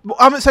 Yeah.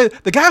 I'm going to say,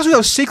 the guys who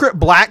have secret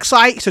black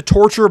sites to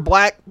torture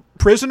black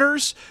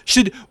prisoners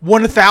should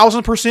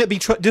 1,000% be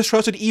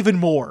distrusted even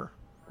more.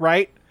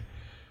 Right?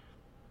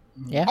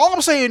 Yeah. All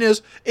I'm saying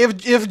is,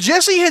 if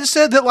Jesse had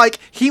said that, like,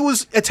 he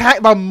was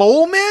attacked by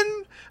mole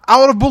men, I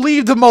would have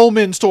believed the mole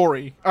men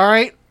story. All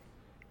right?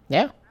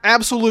 Yeah.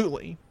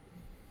 Absolutely.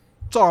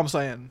 That's all I'm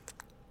saying.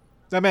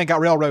 That man got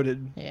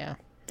railroaded. Yeah.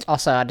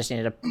 Also, I just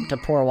needed to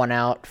pour one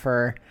out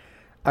for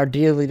our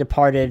dearly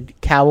departed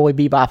Cowboy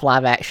Bebop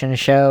live action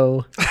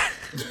show.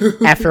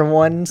 After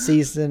one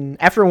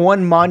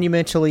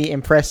monumentally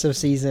impressive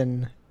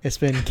season, It's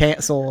been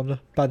canceled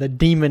by the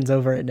demons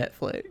over at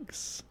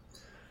Netflix.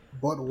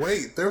 But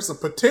wait, there's a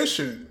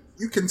petition.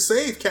 You can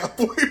save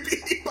Cowboy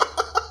Bebop.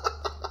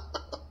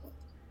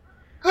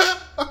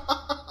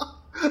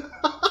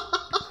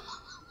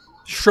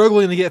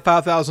 Struggling to get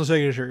 5,000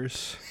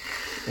 signatures.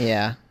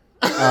 Yeah.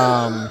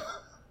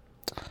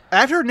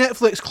 After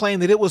Netflix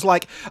claimed that it was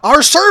like,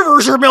 our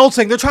servers are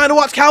melting. They're trying to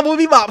watch Cowboy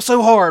Bebop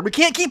so hard. We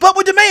can't keep up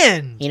with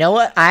demand. You know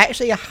what? I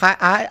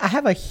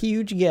have a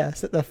huge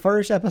guess that the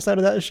first episode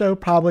of that show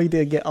probably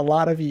did get a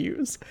lot of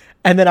views.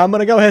 And then I'm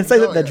going to go ahead and say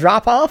that the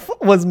drop-off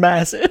was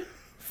massive.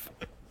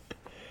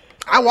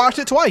 I watched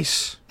it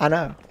twice. I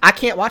know. I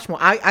can't watch more.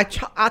 I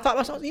thought to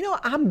myself, you know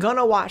what? I'm going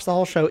to watch the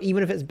whole show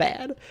even if it's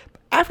bad.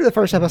 After the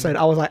first episode,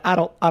 I was like, I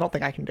don't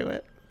think I can do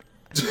it.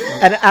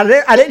 And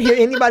I didn't hear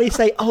anybody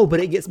say, oh, but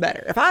it gets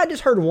better. If I had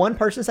just heard one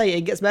person say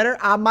it gets better,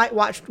 I might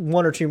watch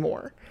one or two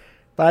more.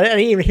 But I didn't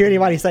even hear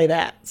anybody say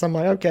that. So I'm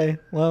like, okay,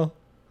 well,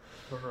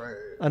 Right.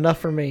 enough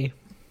for me.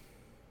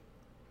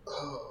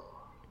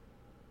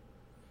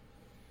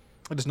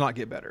 It does not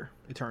get better,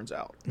 it turns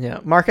out.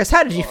 Yeah. Marcus,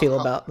 how did you feel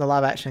about the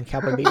live action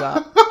Cowboy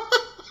Bebop?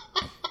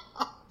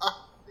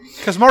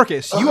 Because,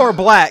 Marcus, you are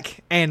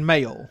black and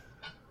male.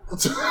 No!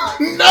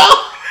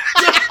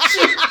 Don't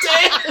you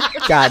dare!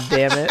 God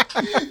damn it.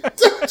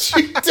 Don't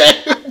you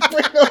dare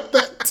bring up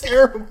that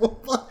terrible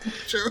fucking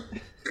joke.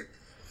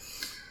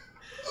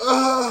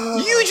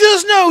 You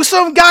just know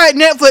some guy at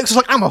Netflix was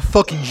like, I'm a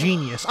fucking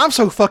genius. I'm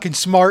so fucking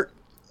smart.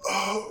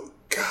 Oh,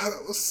 God,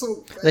 that was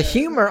so bad. The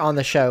humor on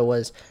the show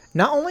was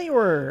not only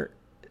were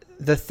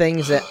the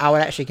things that I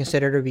would actually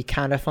consider to be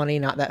kind of funny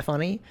not that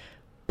funny,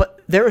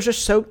 but there was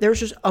just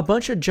a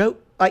bunch of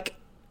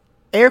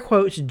air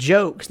quotes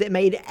jokes that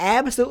made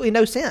absolutely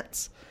no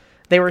sense.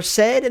 They were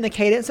said in the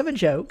cadence of a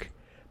joke,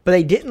 but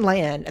they didn't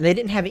land and they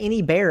didn't have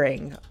any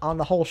bearing on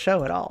the whole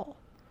show at all.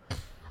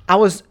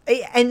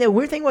 And the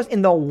weird thing was,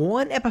 in the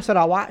one episode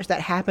I watched,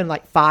 that happened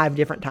like 5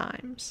 different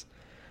times.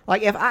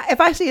 Like if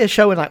I see a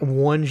show and like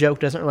one joke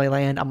doesn't really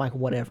land, I'm like,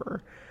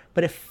 whatever.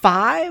 But if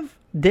 5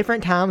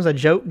 different times a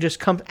joke just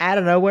comes out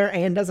of nowhere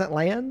and doesn't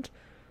land,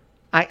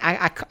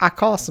 I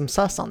call some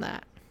sus on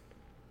that.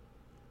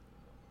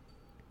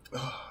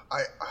 God.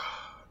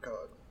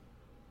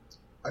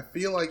 I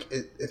feel like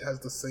it has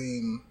the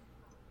same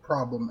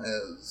problem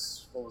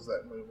as, what was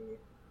that movie?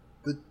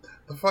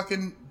 The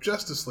fucking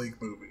Justice League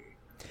movie.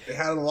 It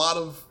had a lot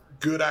of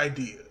good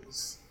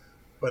ideas,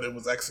 but it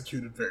was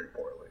executed very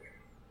poorly.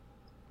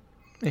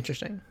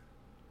 Interesting.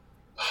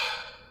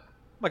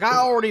 Like, I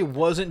already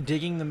wasn't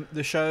digging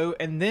the show,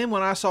 and then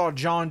when I saw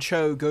John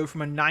Cho go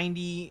from a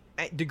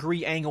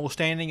 90-degree angle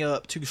standing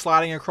up to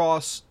sliding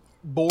across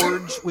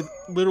boards with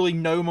literally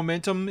no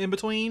momentum in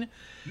between,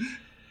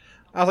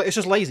 I was like, it's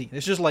just lazy.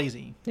 It's just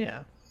lazy.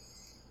 Yeah.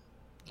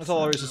 That's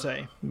all there is to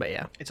say. But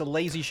yeah. It's a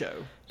lazy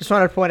show. Just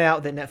wanted to point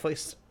out that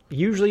Netflix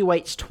usually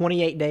waits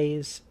 28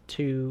 days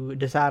to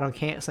decide on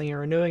canceling or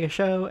renewing a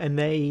show, and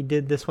they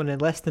did this one in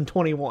less than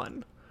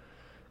 21.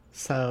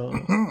 So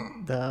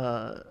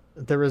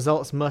the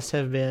results must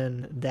have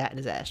been that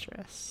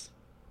disastrous.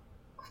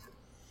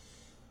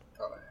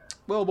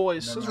 Well,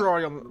 boys, since we're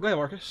already on... Go ahead,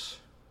 Marcus.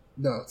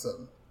 No, it's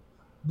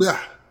blah.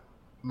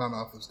 My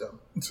mouth is dumb.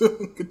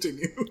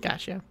 Continue.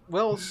 Gotcha.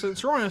 Well,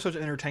 since we're on such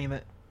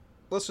entertainment,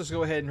 let's just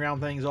go ahead and round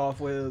things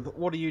off with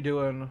what are you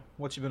doing,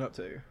 what you been up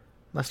to.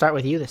 Let's start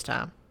with you this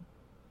time.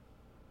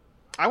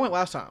 I went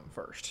last time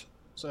first,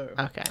 so...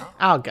 Okay,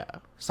 I'll go.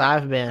 So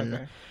I've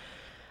been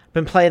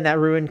playing that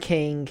Ruined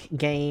King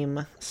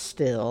game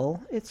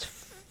still. It's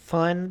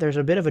fun. There's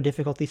a bit of a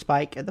difficulty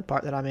spike at the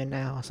part that I'm in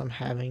now, so I'm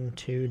having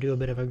to do a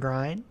bit of a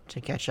grind to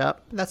catch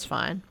up. That's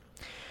fine.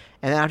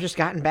 And then I've just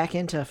gotten back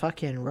into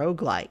fucking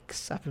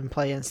roguelikes. I've been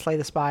playing Slay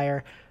the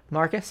Spire.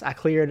 Marcus, I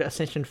cleared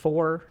Ascension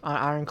 4 on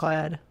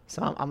Ironclad,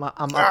 so I'm up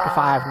to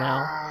 5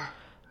 now.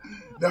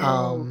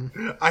 No,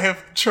 I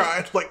have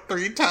tried like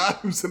 3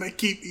 times and I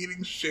keep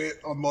eating shit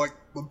on like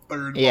the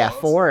 3rd. Yeah,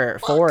 boss.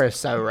 4 is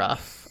so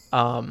rough.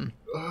 And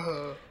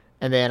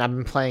then I've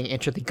been playing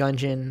Enter the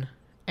Gungeon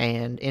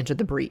and Enter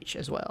the Breach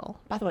as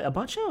well. By the way, a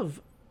bunch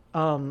of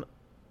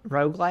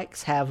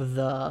roguelikes have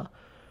the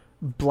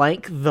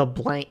blank,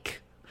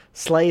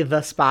 Slay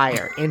the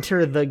Spire,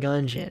 Enter the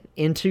Gungeon,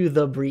 Into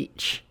the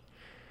Breach.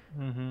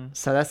 Mm-hmm.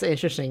 So that's an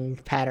interesting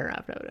pattern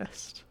I've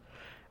noticed.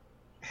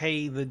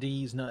 Hey, the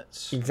D's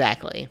nuts.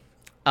 Exactly.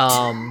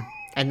 And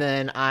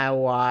then I've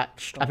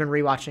been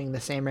rewatching the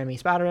Sam Raimi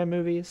Spider-Man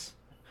movies.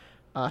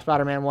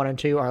 Spider-Man 1 and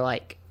 2 are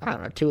like, I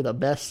don't know, 2 of the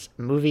best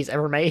movies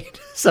ever made.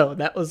 So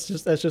that's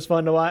just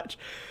fun to watch.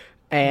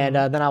 And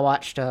then I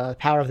watched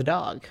Power of the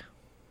Dog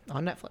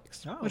on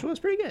Netflix, which was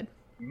pretty good.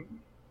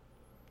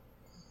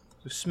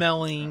 So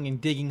smelling and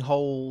digging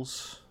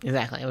holes.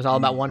 Exactly. It was all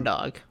about one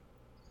dog.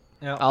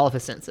 Yeah. All of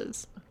his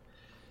senses.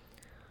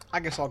 I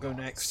guess I'll go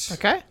next.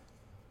 Okay.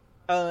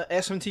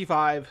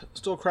 SMT5,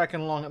 still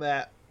cracking along at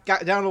that.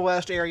 Got down to the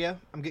west area.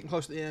 I'm getting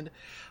close to the end.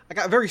 I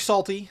got very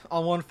salty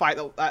on one fight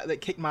that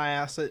kicked my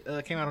ass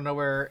that came out of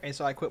nowhere, and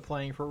so I quit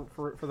playing for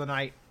the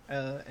night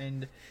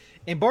and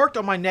embarked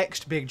on my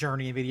next big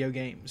journey in video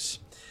games.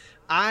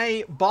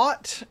 I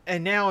bought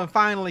and now I'm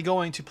finally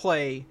going to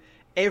play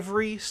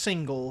every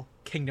single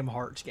Kingdom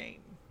Hearts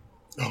game.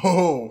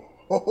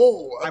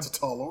 That's a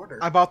tall order.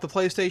 I bought the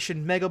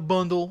PlayStation Mega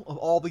Bundle of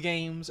all the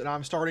games, and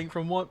I'm starting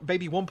from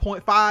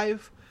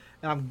 1.5,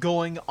 and I'm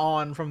going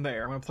on from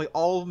there. I'm going to play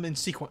all of them in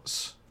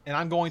sequence, and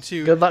I'm going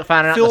to Good luck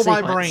finding out fill the my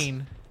sequence.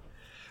 brain.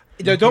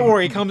 No, don't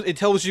worry, it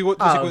tells you what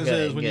the sequence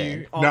good, is when good.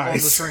 you on the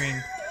Nice.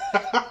 screen.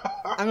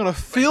 I'm going to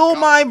fill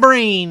my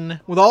brain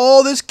with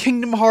all this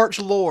Kingdom Hearts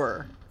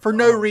lore. For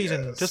no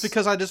reason, yes. just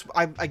because I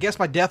guess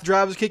my death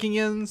drive is kicking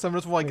in, so I'm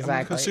just like I'm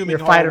Exactly. consuming Your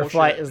fight or horrible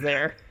flight shit. is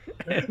there.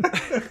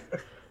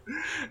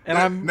 And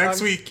I'm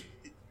next week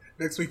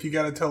you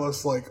got to tell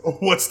us like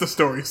what's the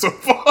story so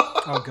far.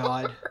 Oh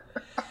God.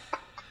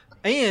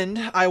 And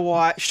I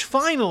watched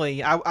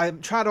finally. I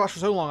tried to watch for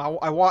so long.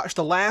 I watched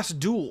The Last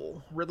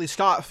Duel, Ridley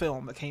Scott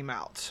film that came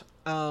out,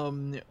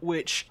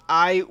 which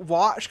I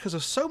watched because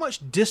of so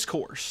much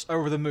discourse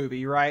over the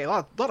movie. Right, a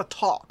lot of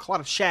talk, a lot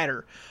of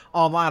chatter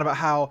online about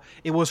how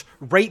it was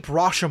rape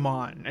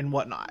Rashomon and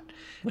whatnot,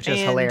 Which is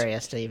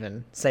hilarious to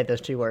even say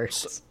those two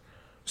words.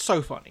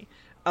 So funny.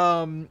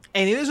 And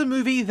it is a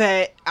movie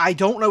that I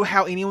don't know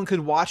how anyone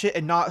could watch it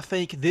and not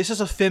think this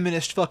is a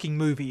feminist fucking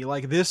movie.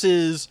 Like, this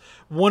is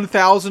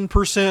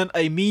 1000%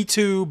 a Me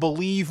Too,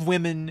 believe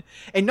women,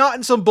 and not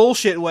in some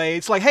bullshit way.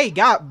 It's like, hey,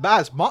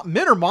 guys,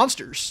 men are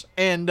monsters,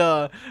 and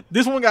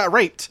this one got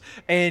raped,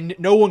 and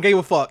no one gave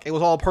a fuck. It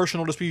was all a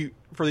personal dispute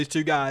for these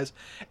two guys.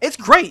 It's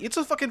great. It's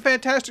a fucking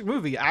fantastic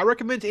movie. I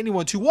recommend to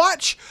anyone to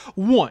watch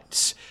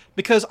once,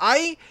 because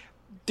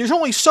there's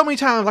only so many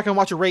times I can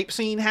watch a rape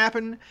scene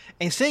happen,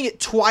 and seeing it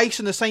twice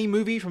in the same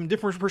movie from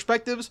different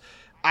perspectives,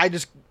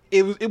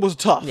 it was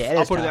tough. Yeah,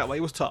 I'll put it tough. that way.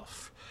 It was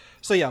tough.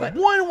 So yeah,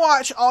 one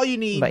watch, all you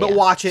need, but yeah,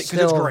 watch it because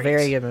it's still great. a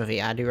very good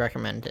movie. I do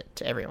recommend it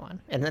to everyone.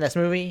 And then this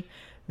movie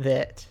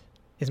that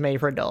is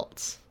made for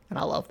adults, and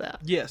I love that.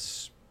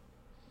 Yes.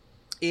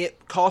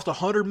 It cost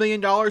 $100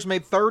 million,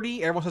 made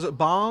 30. Everyone says it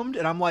bombed,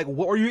 and I'm like,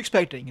 what were you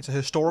expecting? It's a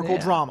historical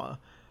Yeah. drama.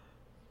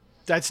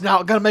 That's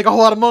not gonna make a whole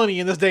lot of money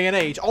in this day and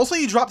age. Also,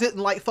 you dropped it in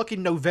like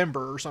fucking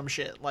November or some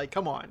shit. Like,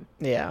 come on.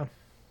 Yeah.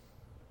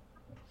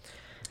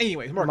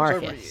 Anyways, Marcus,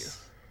 over to you.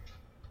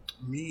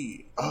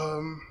 Me,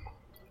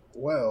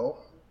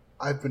 well,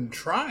 I've been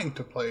trying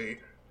to play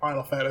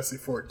Final Fantasy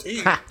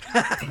 14.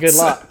 Good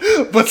luck.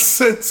 But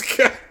since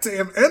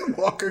goddamn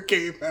Endwalker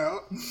came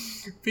out,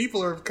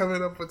 people are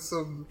coming up with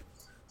some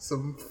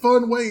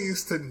fun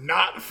ways to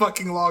not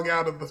fucking log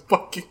out of the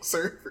fucking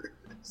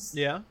servers.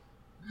 Yeah.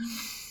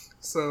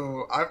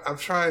 So I've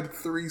tried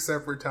 3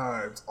 separate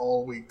times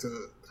all week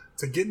to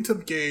get into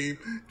the game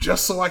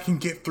just so I can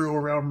get through a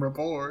Realm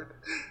Reborn.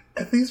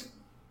 And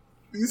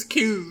these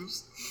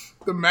queues,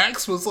 the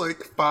max was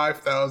like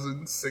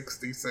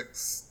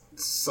 5,066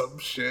 some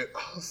shit.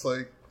 I was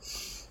like,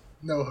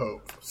 no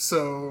hope.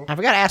 So I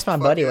forgot to ask my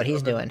buddy it, what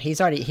he's I'm in- doing.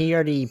 He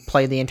already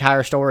played the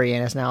entire story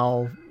and is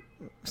now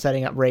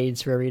setting up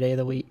raids for every day of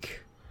the week.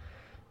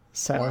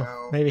 So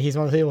Wow. maybe he's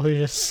one of the people who's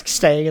just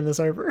staying in the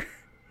server.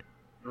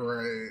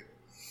 Right.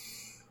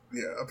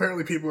 Yeah,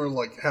 apparently people are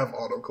like have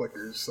auto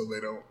clickers so they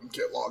don't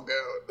get logged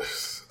out.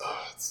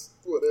 It's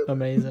whatever.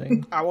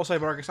 Amazing. I will say,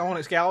 Marcus, I want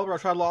Excalibur. I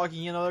tried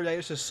logging in the other day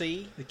just to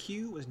see. The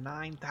queue was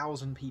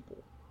 9,000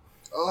 people.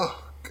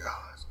 Oh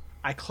god.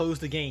 I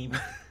closed the game.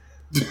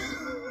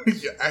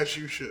 Yeah, as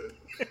you should.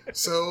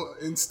 So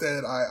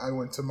instead I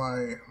went to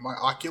my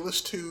Oculus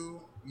 2.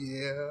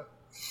 Yeah.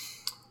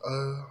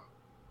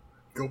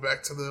 Go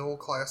back to the old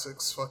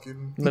classics,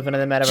 fucking Living in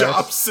the metaverse.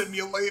 Job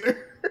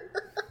Simulator.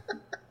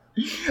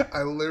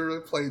 I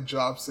literally played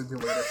Job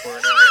Simulator for an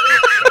hour.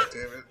 God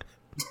damn it.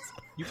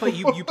 You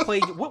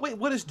played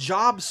what is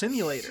Job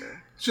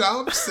Simulator?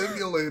 Job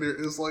Simulator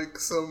is like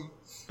some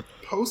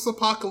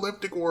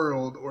post-apocalyptic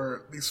world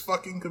where these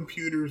fucking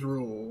computers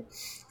rule.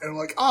 And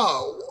like,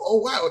 oh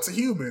wow, it's a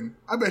human.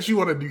 I bet you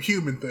want to do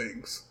human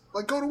things.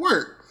 Like, go to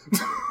work.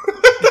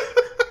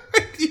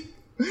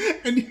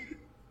 and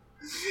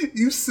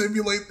you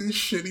simulate these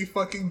shitty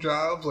fucking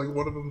jobs. Like,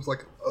 one of them's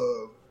like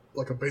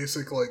a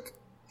basic, like,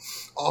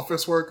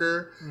 office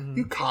worker. Mm-hmm.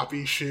 You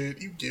copy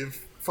shit. You give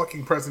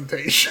fucking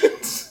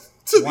presentations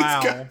to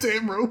Wow. these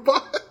goddamn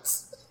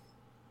robots.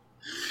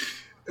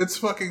 It's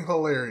fucking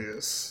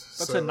hilarious.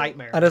 That's So, a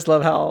nightmare. I just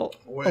love how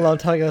Wait. a long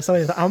time ago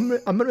somebody's like, I'm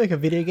gonna make a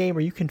video game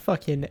where you can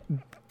fucking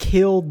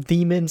kill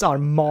demons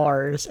on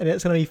Mars, and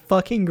it's gonna be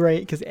fucking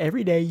great because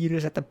every day you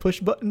just have to push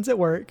buttons at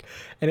work,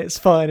 and it's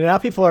fun. And now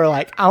people are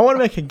like, I want to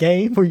make a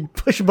game where you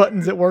push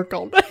buttons at work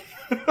all day.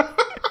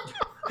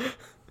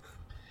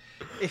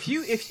 If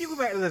you go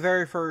back to the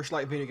very first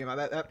like video game,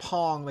 like that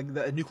Pong, like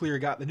the nuclear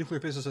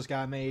physicist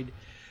guy made,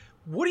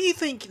 what do you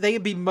think they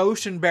would be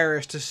most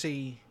embarrassed to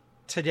see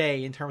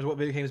today in terms of what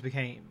video games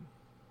became?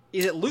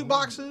 Is it loot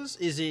boxes?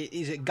 Is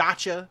it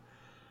gotcha?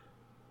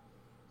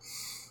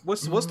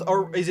 What's the,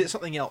 or is it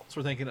something else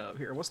we're thinking of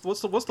here? What's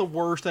the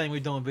worst thing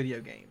we've done with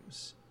video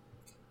games?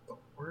 The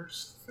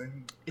worst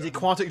thing. Is it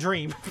Quantic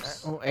Dream?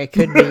 It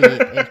could be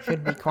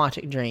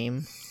Quantic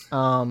Dream.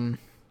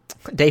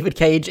 David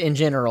Cage in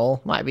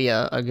general might be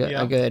a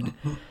good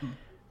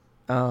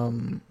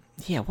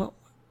Yeah, well,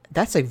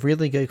 that's a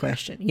really good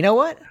question. You know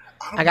what?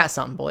 I got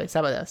something, boys.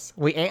 How about this?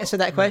 We answer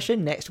that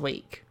question next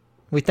week.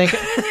 We think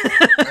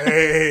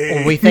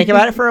Hey. we think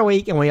about it for a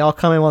week, and we all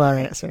come in with our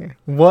answer.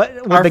 What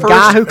would Our the first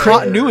guy who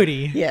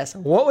continuity. Yes,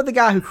 what would the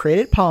guy who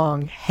created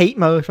Pong hate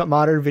most about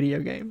modern video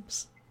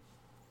games?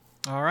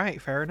 All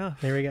right, fair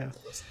enough. There we go.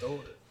 Let's do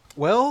it.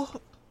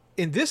 Well,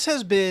 and this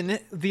has been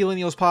the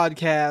Millennials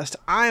Podcast.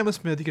 I am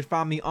Smith. You can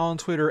find me on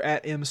Twitter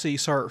at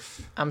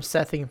MCSurf. I'm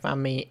Seth. You can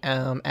find me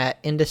at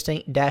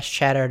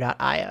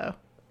indistinct-chatter.io.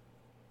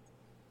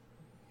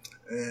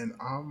 And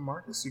I'm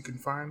Marcus. You can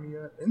find me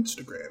at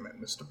Instagram at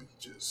Mr.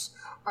 Beaches.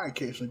 I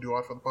occasionally do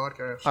art for the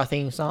podcast. Our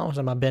theme song was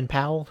by Ben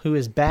Powell, who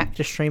is back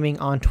to streaming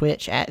on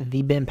Twitch at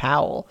the Ben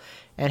Powell,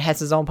 and has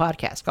his own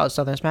podcast called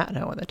Southern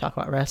Smackdown, where they talk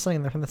about wrestling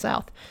and they're from the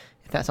South.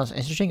 If that sounds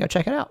interesting, go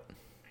check it out.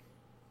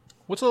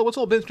 What's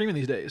old Ben streaming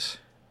these days?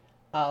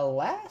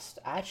 Last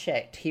I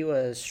checked, he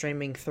was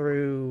streaming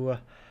through.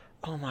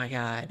 Oh my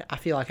god, I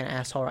feel like an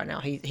asshole right now.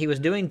 He was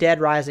doing Dead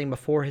Rising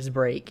before his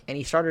break, and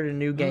he started a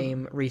new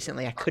game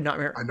recently. I could not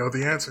remember. I know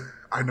the answer.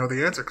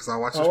 because I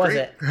watched What the was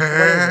stream. it?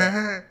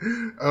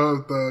 What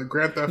is The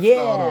Grand Theft Yeah,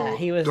 Auto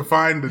he was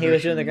Defined he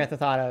was doing the Edition. Grand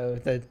Theft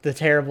Auto, the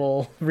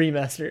terrible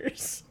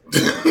remasters.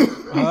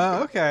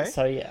 Okay.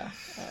 So yeah,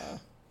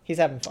 he's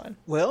having fun.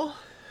 Well,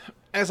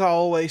 as I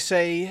always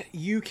say,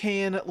 you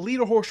can lead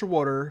a horse to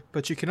water,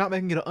 but you cannot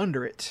make him get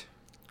under it.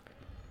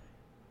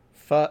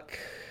 Fuck.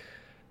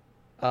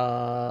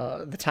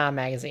 The Time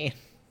magazine.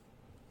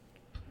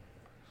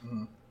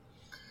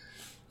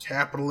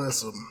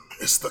 Capitalism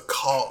is the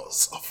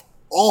cause of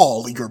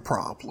all your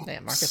problems.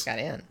 Damn, Marcus got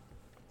in.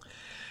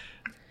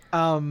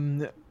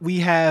 We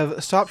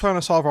have stopped trying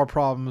to solve our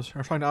problems.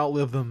 We're trying to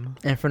outlive them.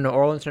 And from New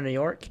Orleans to New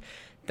York,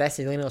 that's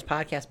the Millennials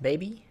Podcast,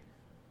 baby.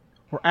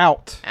 We're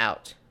out.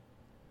 Out.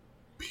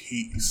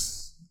 Peace.